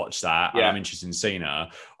will watch that. Yeah. I'm interested in Cena.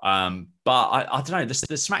 But I don't know. The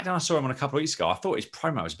SmackDown I saw him on a couple of weeks ago, I thought his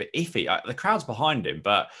promo was a bit iffy. The crowd's behind him,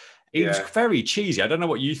 but it was very cheesy. I don't know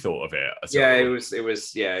what you thought of it.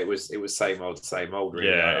 It was same old. Really.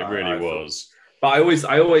 Yeah, it really was. But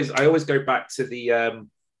I always go back to the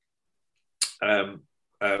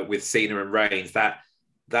with Cena and Reigns, that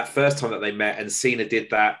first time that they met, and Cena did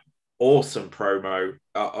that awesome promo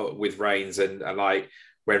with Reigns, and like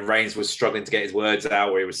when Reigns was struggling to get his words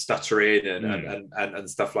out, where he was stuttering and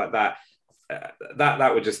stuff like that.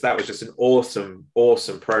 That was just an awesome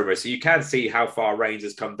promo. So you can see how far Reigns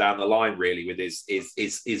has come down the line, really, with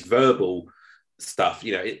his verbal stuff.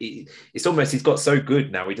 It's almost, he's got so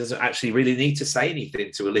good now, he doesn't actually really need to say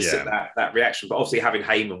anything to elicit that reaction. But obviously having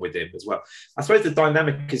Heyman with him as well, I suppose the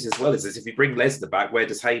dynamic is as well, is if you bring Lesnar back, where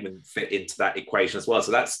does Heyman fit into that equation as well?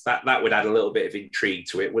 So that would add a little bit of intrigue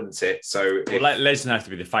to it, wouldn't it? So Lesnar have to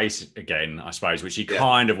be the face again, I suppose, which he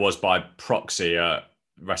kind of was by proxy at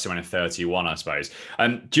WrestleMania 31, I suppose.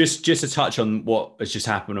 Just to touch on what has just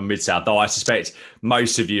happened on Mid-South, though I suspect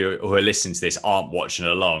most of you who are listening to this aren't watching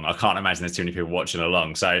along. I can't imagine there's too many people watching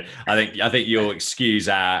along. So I think you'll excuse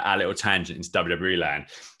our little tangent into WWE land.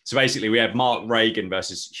 So basically, we had Mark Reagan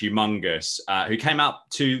versus Humongous, who came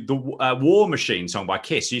out to the War Machine song by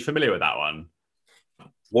Kiss. Are you familiar with that one?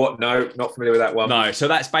 What? No, not familiar with that one. No, so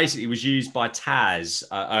that's basically was used by Taz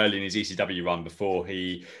early in his ECW run before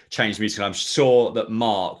he changed music. I'm sure that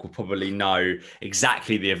Mark will probably know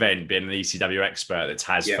exactly the event, being an ECW expert, that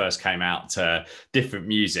Taz first came out to different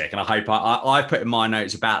music. And I hope I put in my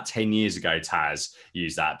notes about 10 years ago, Taz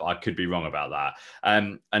used that, but I could be wrong about that.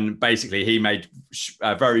 And basically, he made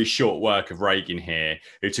a very short work of Reagan here,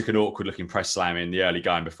 who took an awkward looking press slam in the early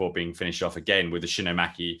going before being finished off again with the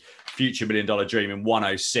Shinomaki Future $1 Million Dream in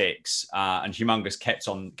 106, and Humongous kept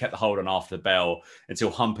the hold on after the bell until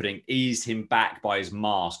Humperdinck eased him back by his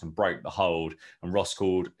mask and broke the hold, and Ross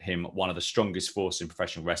called him one of the strongest forces in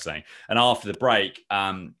professional wrestling. And after the break,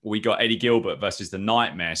 we got Eddie Gilbert versus the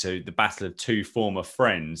Nightmare, so the battle of two former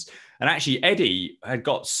friends. And actually, Eddie had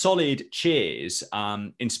got solid cheers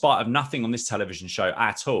in spite of nothing on this television show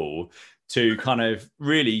at all, to kind of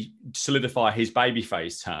really solidify his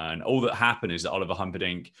babyface turn. All that happened is that Oliver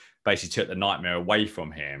Humperdinck basically took the Nightmare away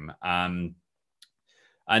from him. And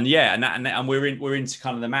we're into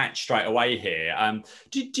kind of the match straight away here.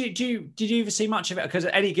 Did you ever see much of it? Because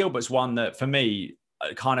Eddie Gilbert's one that for me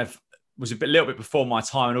kind of was little bit before my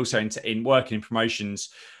time, and also in working in promotions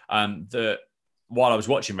that while I was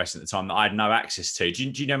watching wrestling at the time that I had no access to. Do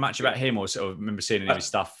you know much about him, or sort of remember seeing any of his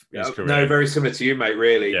stuff in his career? No, very similar to you, mate.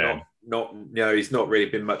 Really, yeah. Not he's not really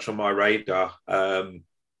been much on my radar. Don't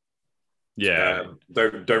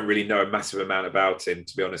really know a massive amount about him,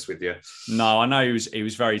 to be honest with you. No, I know he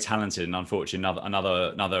was very talented, and unfortunately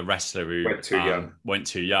another wrestler who went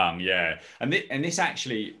too young. Yeah, and this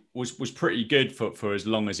actually was pretty good for as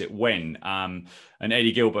long as it went. And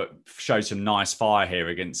Eddie Gilbert showed some nice fire here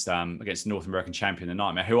against the North American champion, the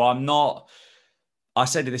Nightmare, who I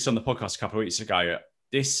said this on the podcast a couple of weeks ago.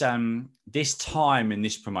 This time in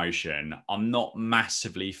this promotion, I'm not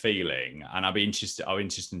massively feeling, and I'm interested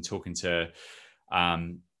in talking to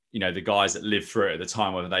the guys that lived through it at the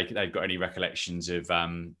time, whether they've got any recollections of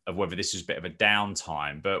whether this was a bit of a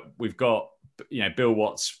downtime. But we've got Bill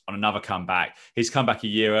Watts on another comeback. His comeback a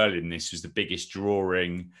year earlier than this was the biggest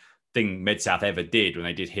drawing thing Mid-South ever did when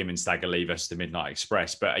they did him and Stagger Lee versus the Midnight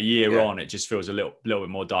Express. But a year on, it just feels a little bit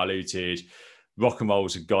more diluted. Rock and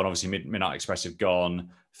Rolls have gone. Obviously, Midnight Express have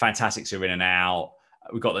gone. Fantastics are in and out.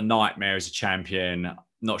 We've got the Nightmare as a champion.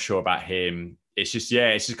 Not sure about him. It's just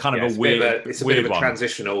kind of a weird. It's a bit of a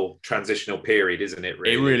transitional period, isn't it?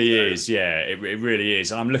 Really? It really is. Yeah, it really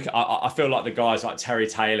is. And I'm looking. I feel like the guys like Terry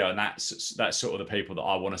Taylor and that's sort of the people that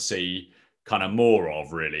I want to see kind of more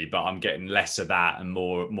of, really. But I'm getting less of that and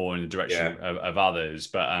more in the direction of others.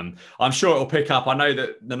 But I'm sure it'll pick up. I know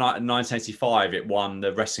that the night in 1985 it won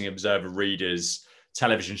the Wrestling Observer Readers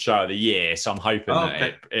Television Show of the Year. So I'm hoping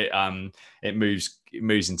that it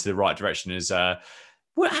moves into the right direction. As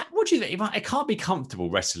what do you think? It can't be comfortable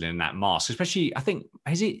wrestling in that mask, especially. I think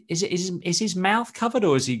is his mouth covered,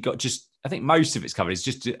 or has he got just? I think most of it's covered. It's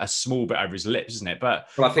just a small bit over his lips, isn't it? But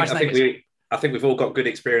I think we've all got good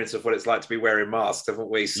experience of what it's like to be wearing masks,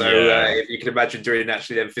 haven't we? So if you can imagine doing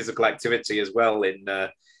actually then physical activity as well in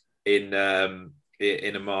a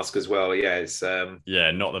mask as well. Yeah, it's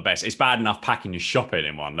not the best. It's bad enough packing your shopping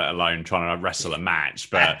in one, let alone trying to wrestle a match.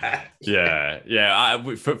 But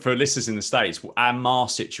for listeners in the States, our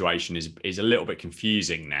mask situation is a little bit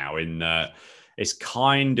confusing now. It's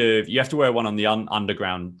kind of, you have to wear one on the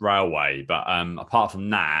underground railway, but apart from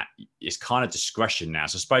that, it's kind of discretion now.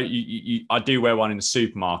 So I suppose I do wear one in the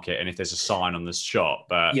supermarket, and if there's a sign on the shop,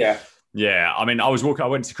 but yeah. I mean, I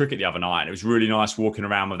went to cricket the other night, and it was really nice walking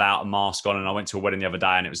around without a mask on. And I went to a wedding the other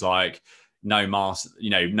day, and it was like no mask,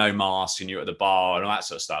 no mask, and you're at the bar and all that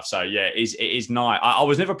sort of stuff. So yeah, it is nice. I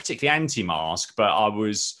was never particularly anti-mask, but I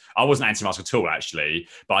wasn't anti-mask at all actually,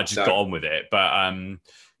 but I just got on with it. But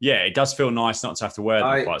it does feel nice not to have to wear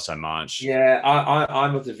them quite so much. Yeah,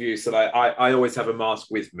 I'm of the view that I always have a mask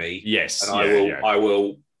with me. Yes, and I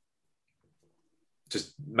will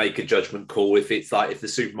just make a judgment call. If it's like, if the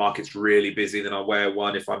supermarket's really busy, then I'll wear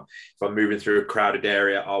one. If I'm moving through a crowded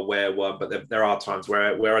area, I'll wear one. But there are times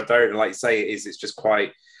where I don't. Like you say, it's just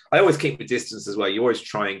quite. I always keep a distance as well. You always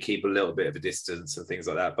try and keep a little bit of a distance and things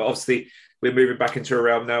like that. But obviously, we're moving back into a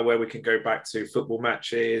realm now where we can go back to football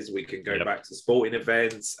matches, we can go back to sporting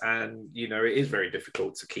events, and it is very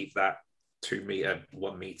difficult to keep that 2 meter,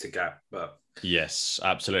 1 meter gap. But yes,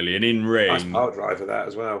 absolutely. And in ring, nice power driver that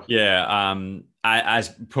as well. Yeah,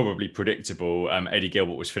 as probably predictable, Eddie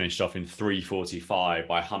Gilbert was finished off in 3:45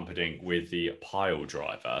 by Humperdinck with the pile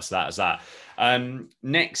driver. So that was that.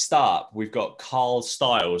 Next up, we've got Carl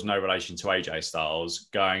Styles, no relation to AJ Styles,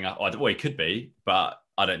 going up. Well, he could be, but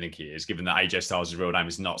I don't think he is, given that AJ Styles' real name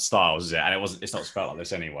is not Styles, is it? And it's not spelled like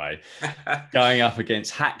this anyway. Going up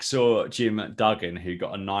against Hacksaw Jim Duggan, who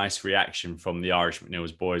got a nice reaction from the Irish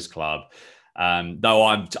McNeil's Boys Club. Though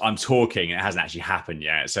I'm talking, it hasn't actually happened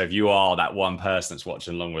yet. So if you are that one person that's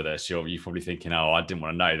watching along with us, you're probably thinking, oh, I didn't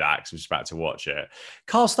want to know that because I'm just about to watch it.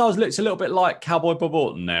 Carl Styles looks a little bit like Cowboy Bob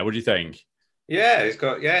Orton there. What do you think? Yeah, he's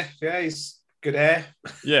good hair.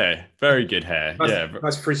 Yeah, very good hair.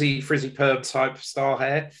 Nice frizzy perm type style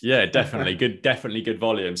hair. Yeah, definitely good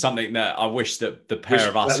volume. Something that I wish that the pair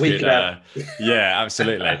of us could. Yeah,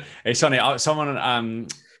 absolutely. It's funny.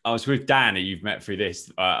 I was with Dan, who you've met through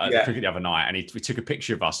this at cricket the other night, and we took a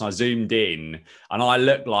picture of us, and I zoomed in, and I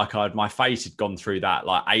looked like my face had gone through that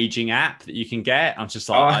like aging app that you can get. I'm just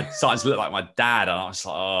like, I started to look like my dad, and I was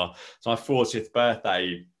like, oh, so my 40th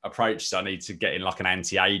birthday approached, so I need to get in like an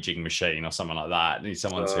anti-aging machine or something like that. I need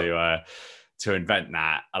someone to invent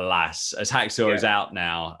that. Alas, as Hacksaw is out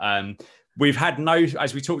now. We've had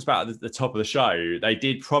as we talked about at the top of the show, they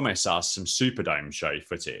did promise us some Superdome show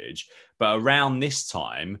footage, but around this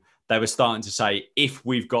time, they were starting to say, if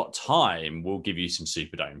we've got time, we'll give you some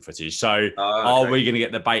Superdome footage. So are we going to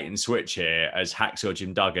get the bait and switch here as Hacksaw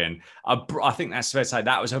Jim Duggan? I think that's fair to say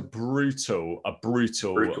that was a brutal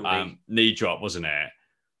knee drop, wasn't it?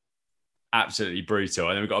 Absolutely brutal.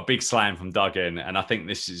 And then we've got a big slam from Duggan, and I think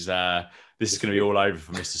this is going to be all over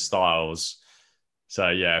for Mr. Styles. So,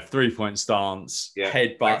 3-point stance,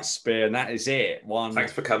 headbutt, spear, and that is it.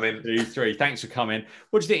 Thanks for coming. 2, 3. Thanks for coming.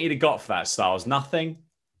 What do you think you'd have got for that, Styles? Nothing?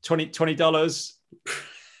 $20?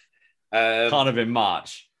 Can't have been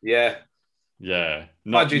much. Yeah. Yeah.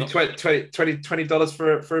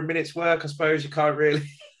 $20 for a minute's work, I suppose. You can't really...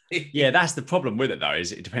 Yeah, that's the problem with it, though,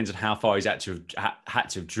 is it depends on how far he's had to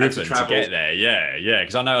have driven to get there. Yeah,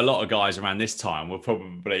 because I know a lot of guys around this time will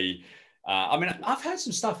probably... I've heard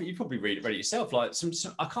some stuff that you probably read it yourself. Like some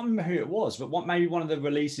I can't remember who it was, but maybe one of the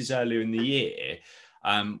releases earlier in the year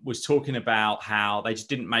was talking about how they just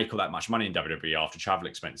didn't make all that much money in WWE after travel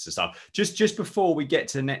expenses and stuff. Just before we get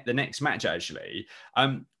to the next match, actually,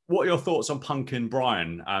 what are your thoughts on Punk and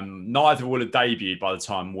Bryan? Neither will have debuted by the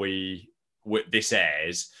time this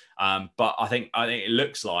airs, but I think it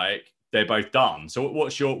looks like they're both done. So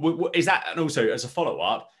what's is that, and also as a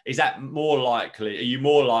follow-up, is that more likely, are you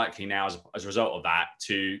more likely now as a result of that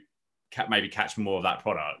to maybe catch more of that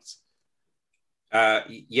product?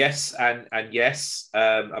 Yes and yes.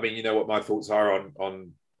 You know what my thoughts are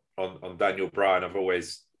on Daniel Bryan. I've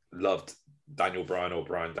always loved Daniel Bryan or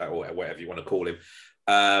Bryan or whatever you want to call him.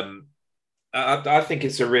 I think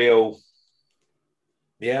it's a real,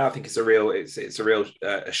 it's a real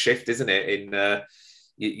shift, isn't it? In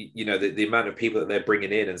the amount of people that they're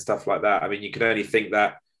bringing in and stuff like that. I mean, you can only think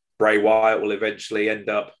that Bray Wyatt will eventually end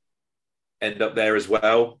up there as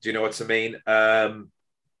well. Do you know what I mean? I'm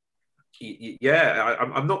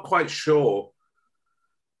not quite sure.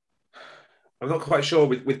 I'm not quite sure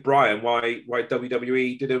with Bryan why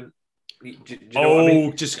WWE didn't. Do you know what I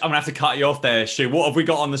mean? I'm gonna have to cut you off there, Stu. What have we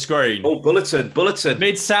got on the screen? Oh, bulletin.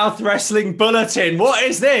 Mid-South Wrestling Bulletin. What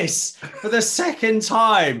is this? For the second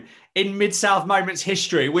time in Mid-South Moments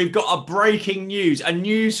history, we've got a breaking news, a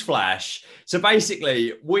news flash. So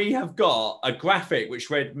basically, we have got a graphic which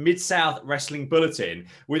read Mid-South Wrestling Bulletin.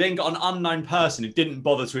 We then got an unknown person who didn't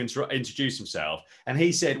bother to introduce himself. And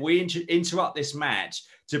he said, we interrupt this match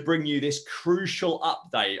to bring you this crucial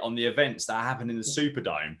update on the events that happened in the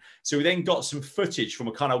Superdome. So we then got some footage from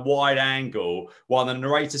a kind of wide angle while the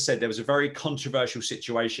narrator said there was a very controversial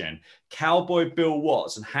situation. Cowboy Bill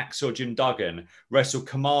Watts and Hacksaw Jim Duggan wrestled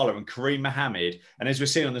Kamala and Kareem Mohammed. And as we're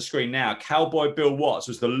seeing on the screen now, Cowboy Bill Watts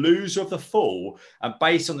was the loser of the fall. And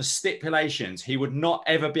based on the stipulations, he would not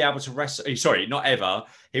ever be able to wrestle. Sorry, not ever.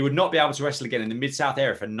 He would not be able to wrestle again in the Mid-South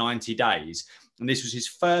area for 90 days. And this was his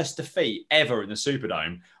first defeat ever in the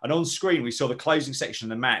Superdome. And on screen, we saw the closing section of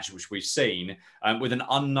the match, which we've seen, with an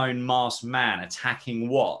unknown masked man attacking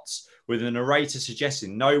Watts, with the narrator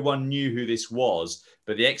suggesting no one knew who this was,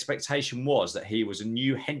 but the expectation was that he was a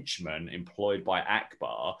new henchman employed by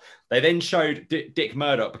Akbar. They then showed Dick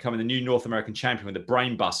Murdoch becoming the new North American champion with the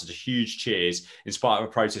brainbuster to huge cheers in spite of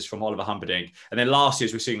a protest from Oliver Humperdinck. And then last year,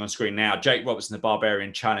 as we're seeing on screen now, Jake Robertson, the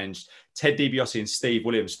Barbarian, challenged Ted DiBiase and Steve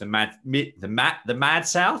Williams for the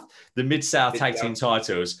Mid-South tag team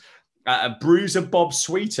titles. Bruiser Bob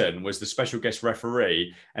Sweeton was the special guest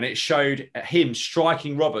referee, and it showed him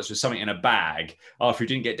striking Roberts with something in a bag after he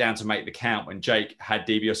didn't get down to make the count when Jake had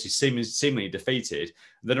DiBiase seemingly defeated.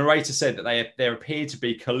 The narrator said that there appeared to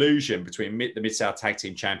be collusion between the Mid-South Tag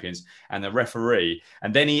Team Champions and the referee.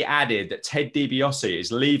 And then he added that Ted DiBiase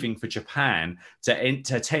is leaving for Japan to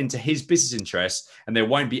attend to his business interests, and there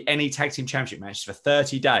won't be any Tag Team Championship matches for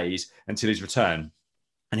 30 days until his return.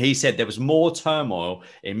 And he said there was more turmoil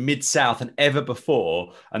in Mid-South than ever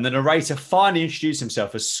before. And the narrator finally introduced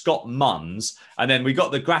himself as Scott Munns. And then we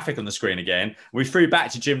got the graphic on the screen again. We threw back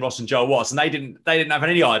to Jim Ross and Joel Watts. And they didn't have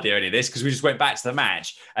any idea any of this because we just went back to the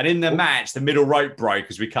match. And in the match, the middle rope broke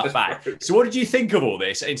as we cut back. So what did you think of all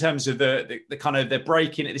this in terms of the kind of the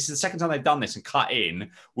breaking it? This is the second time they've done this and cut in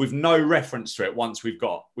with no reference to it once we've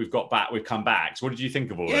come back. So what did you think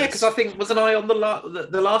of all this? Yeah, because I think, wasn't I on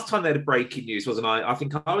the last time they had breaking news, wasn't I? I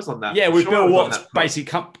think I was on that. Yeah, with Bill Watts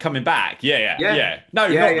basically coming back. Yeah. No,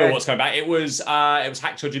 not Bill Watts coming back. It was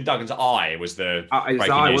Hacksaw Jim Duggan's eye was the his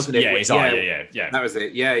eye, news. wasn't it? Yeah, his eye. Yeah. That was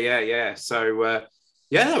it. Yeah. So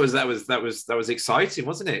that was exciting,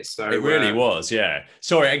 wasn't it? So it really was. Yeah.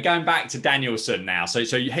 Sorry, going back to Danielson now. So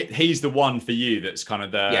he's the one for you that's kind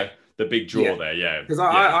of the big draw there. Yeah. Because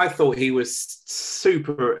I thought he was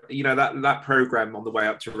super. You know, that program on the way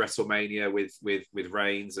up to WrestleMania with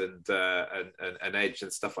Reigns and Edge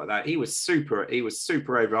and stuff like that. He was super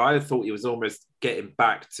over. I thought he was almost getting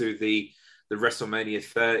back to the WrestleMania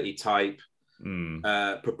 30 type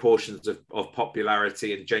proportions of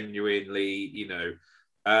popularity and genuinely, you know.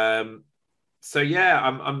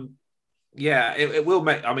 It will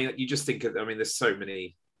make. I mean, you just think of. I mean, there's so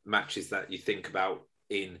many matches that you think about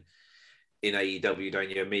in AEW, don't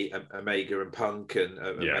you? Omega and Punk and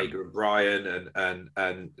Omega and Bryan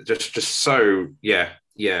and just so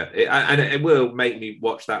and it will make me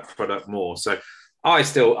watch that product more. So I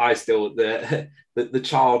still the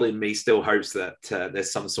child in me still hopes that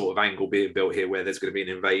there's some sort of angle being built here where there's going to be an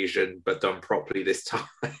invasion, but done properly this time.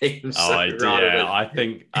 I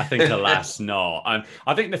think alas not.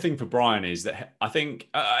 I think the thing for Brian is that I think,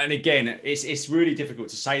 and again, it's really difficult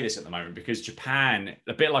to say this at the moment because Japan,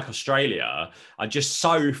 a bit like Australia, are just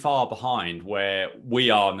so far behind where we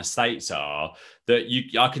are and the States are that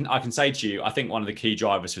I can say to you, I think one of the key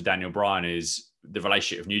drivers for Daniel Bryan is the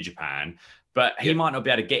relationship with New Japan. But he might not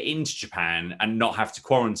be able to get into Japan and not have to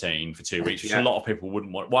quarantine for 2 weeks, which a lot of people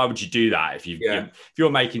wouldn't want. Why would you do that if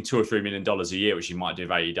you're making $2 or $3 million a year, which you might do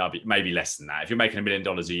with AEW, maybe less than that. If you're making $1 million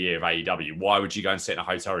a year of AEW, why would you go and sit in a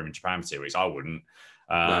hotel room in Japan for 2 weeks? I wouldn't.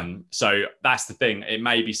 So that's the thing. It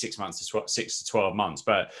may be 6 to 12 months,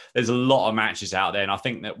 but there's a lot of matches out there, and I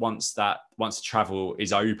think that once the travel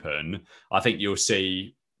is open, I think you'll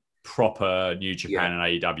see proper New Japan and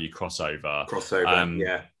AEW crossover.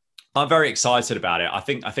 I'm very excited about it. I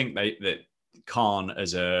think that Khan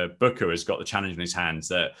as a booker has got the challenge in his hands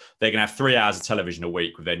that they're going to have 3 hours of television a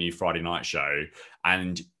week with their new Friday night show,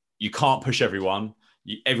 and you can't push everyone.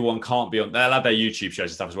 Everyone can't be on. They'll have their YouTube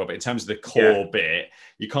shows and stuff as well, but in terms of the core bit,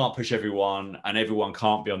 you can't push everyone, and everyone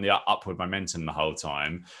can't be on the upward momentum the whole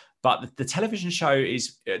time. But the television show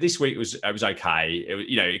is this week was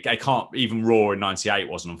okay. I can't even Raw in '98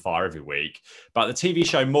 wasn't on fire every week. But the TV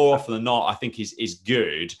show more often than not, I think is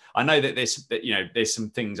good. I know that there's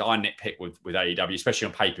some things I nitpick with AEW, especially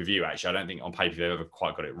on pay-per-view. Actually, I don't think on pay-per-view they've ever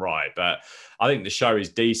quite got it right. But I think the show is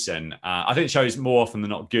decent. I think the show is more often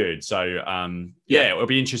than not good. So it'll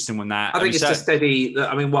be interesting when that. I think it's a steady.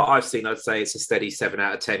 I mean, what I've seen, I'd say it's a steady 7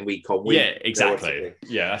 out of 10 week on week. Yeah, exactly.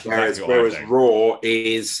 Yeah, that's whereas Raw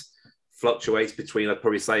fluctuates between, I'd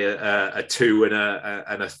probably say a 2 and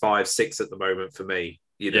a 5, 6 at the moment for me.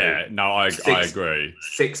 I agree.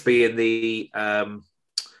 6 being the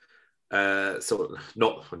sort of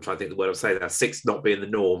not. I'm trying to think the word I'm saying. That 6 not being the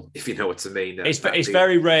norm, if you know what I mean. It's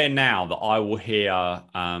very rare now that I will hear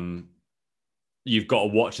you've got to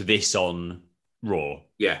watch this on Raw.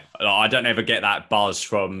 Yeah, I don't ever get that buzz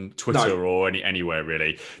from Twitter or anywhere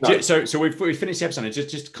really. No. So we've finished the episode and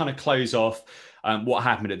just kind of close off. What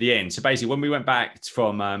happened at the end. So basically, when we went back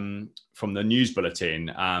from the news bulletin,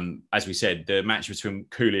 as we said, the match between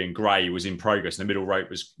Cooley and Gray was in progress, and the middle rope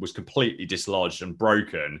was completely dislodged and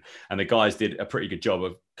broken. And the guys did a pretty good job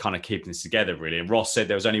of kind of keeping this together, really. And Ross said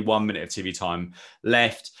there was only 1 minute of TV time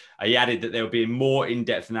left. He added that there would be a more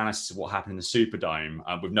in-depth analysis of what happened in the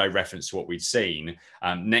Superdome with no reference to what we'd seen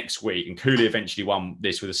next week. And Cooley eventually won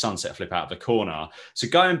this with a sunset flip out of the corner. So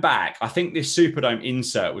going back, I think this Superdome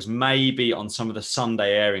insert was maybe on some of the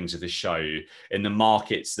Sunday airings of the show in the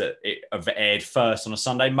markets that it have aired first on a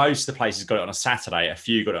Sunday. Most of the places got it on a Saturday. A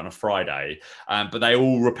few got it on a Friday. But they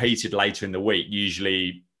all repeated later in the week,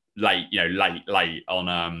 usually late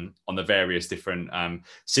on the various different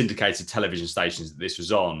syndicated television stations that this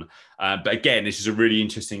was on. But again, this is a really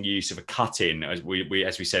interesting use of a cut-in. As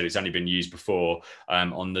we said, it's only been used before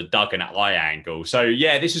on the Duggan eye angle. So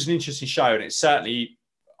yeah, this is an interesting show, and it's certainly,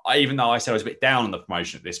 even though I said I was a bit down on the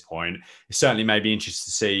promotion at this point, it certainly made me interested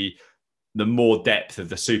to see the more depth of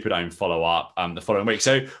the Superdome follow-up the following week.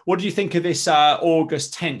 So what do you think of this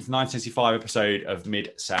August 10th, 1975 episode of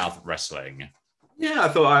Mid-South Wrestling? Yeah,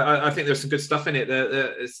 I think there's some good stuff in it,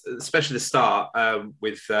 especially the start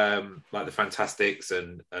with like the Fantastics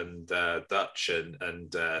and Dutch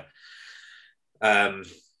and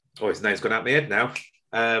his name's gone out of my head now.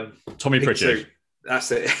 Tommy Pritchard. Suit.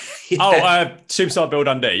 That's it. Yeah. Superstar Bill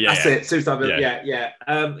Dundee. Yeah, that's it. Superstar Bill. Yeah.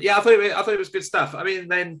 I thought it was good stuff. I mean,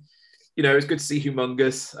 then it was good to see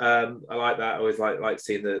Humongous. I like that. I always like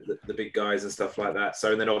seeing the big guys and stuff like that.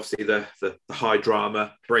 So, and then obviously the high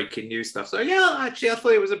drama breaking news stuff. So yeah, actually, I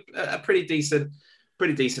thought it was a pretty decent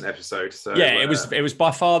episode. So yeah, it was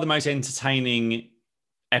by far the most entertaining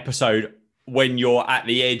episode when you're at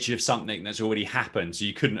the edge of something that's already happened, so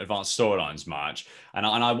you couldn't advance storylines much. And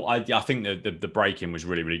I think the break-in was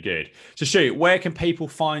really, really good. So, Stu, where can people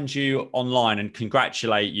find you online and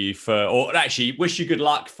congratulate you or actually wish you good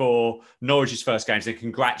luck for Norwich's first games and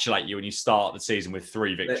congratulate you when you start the season with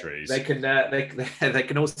 3 victories? They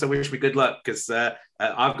can also wish me good luck because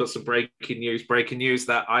I've got some breaking news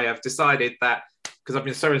that I have decided that, because I've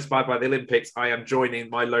been so inspired by the Olympics, I am joining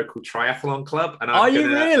my local triathlon club. And you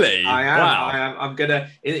really? I am. Wow. I am. I'm gonna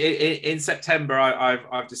in September.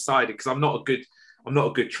 I've decided, because I'm not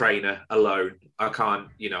a good trainer alone. I can't.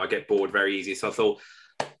 I get bored very easy. So I thought,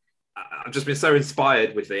 I've just been so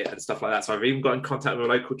inspired with it and stuff like that. So I've even got in contact with a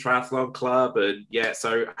local triathlon club, and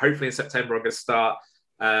so hopefully in September I'm going to start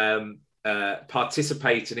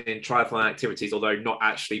participating in triathlon activities, although not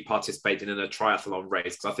actually participating in a triathlon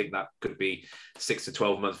race, because I think that could be 6 to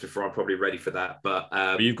 12 months before I'm probably ready for that. But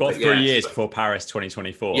you've got 3 years before Paris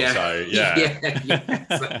 2024. Yeah. So yeah.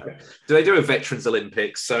 So, do they do a Veterans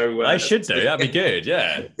Olympics? So they should do. That'd be good.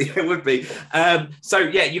 Yeah, it would be. So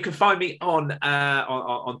yeah, you can find me on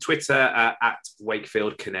Twitter at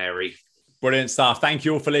Wakefield Canary. Brilliant stuff. Thank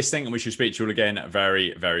you all for listening, and we shall speak to you all again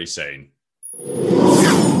very, very soon.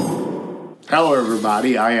 Hello,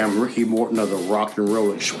 everybody. I am Ricky Morton of the Rock and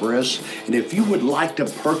Roll Express. And if you would like to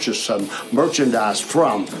purchase some merchandise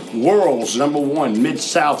from World's #1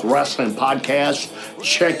 Mid-South Wrestling Podcast,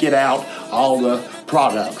 check it out. All the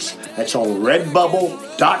products. That's on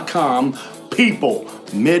redbubble.com. People,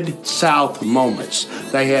 Mid-South Moments.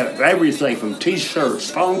 They have everything from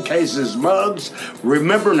t-shirts, phone cases, mugs.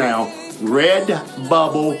 Remember now,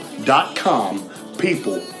 redbubble.com.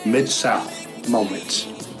 People, Mid-South Moments.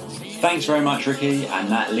 Thanks very much, Ricky. And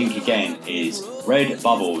that link again is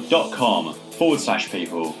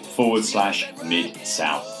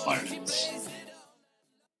redbubble.com/people/Mid-South Moments.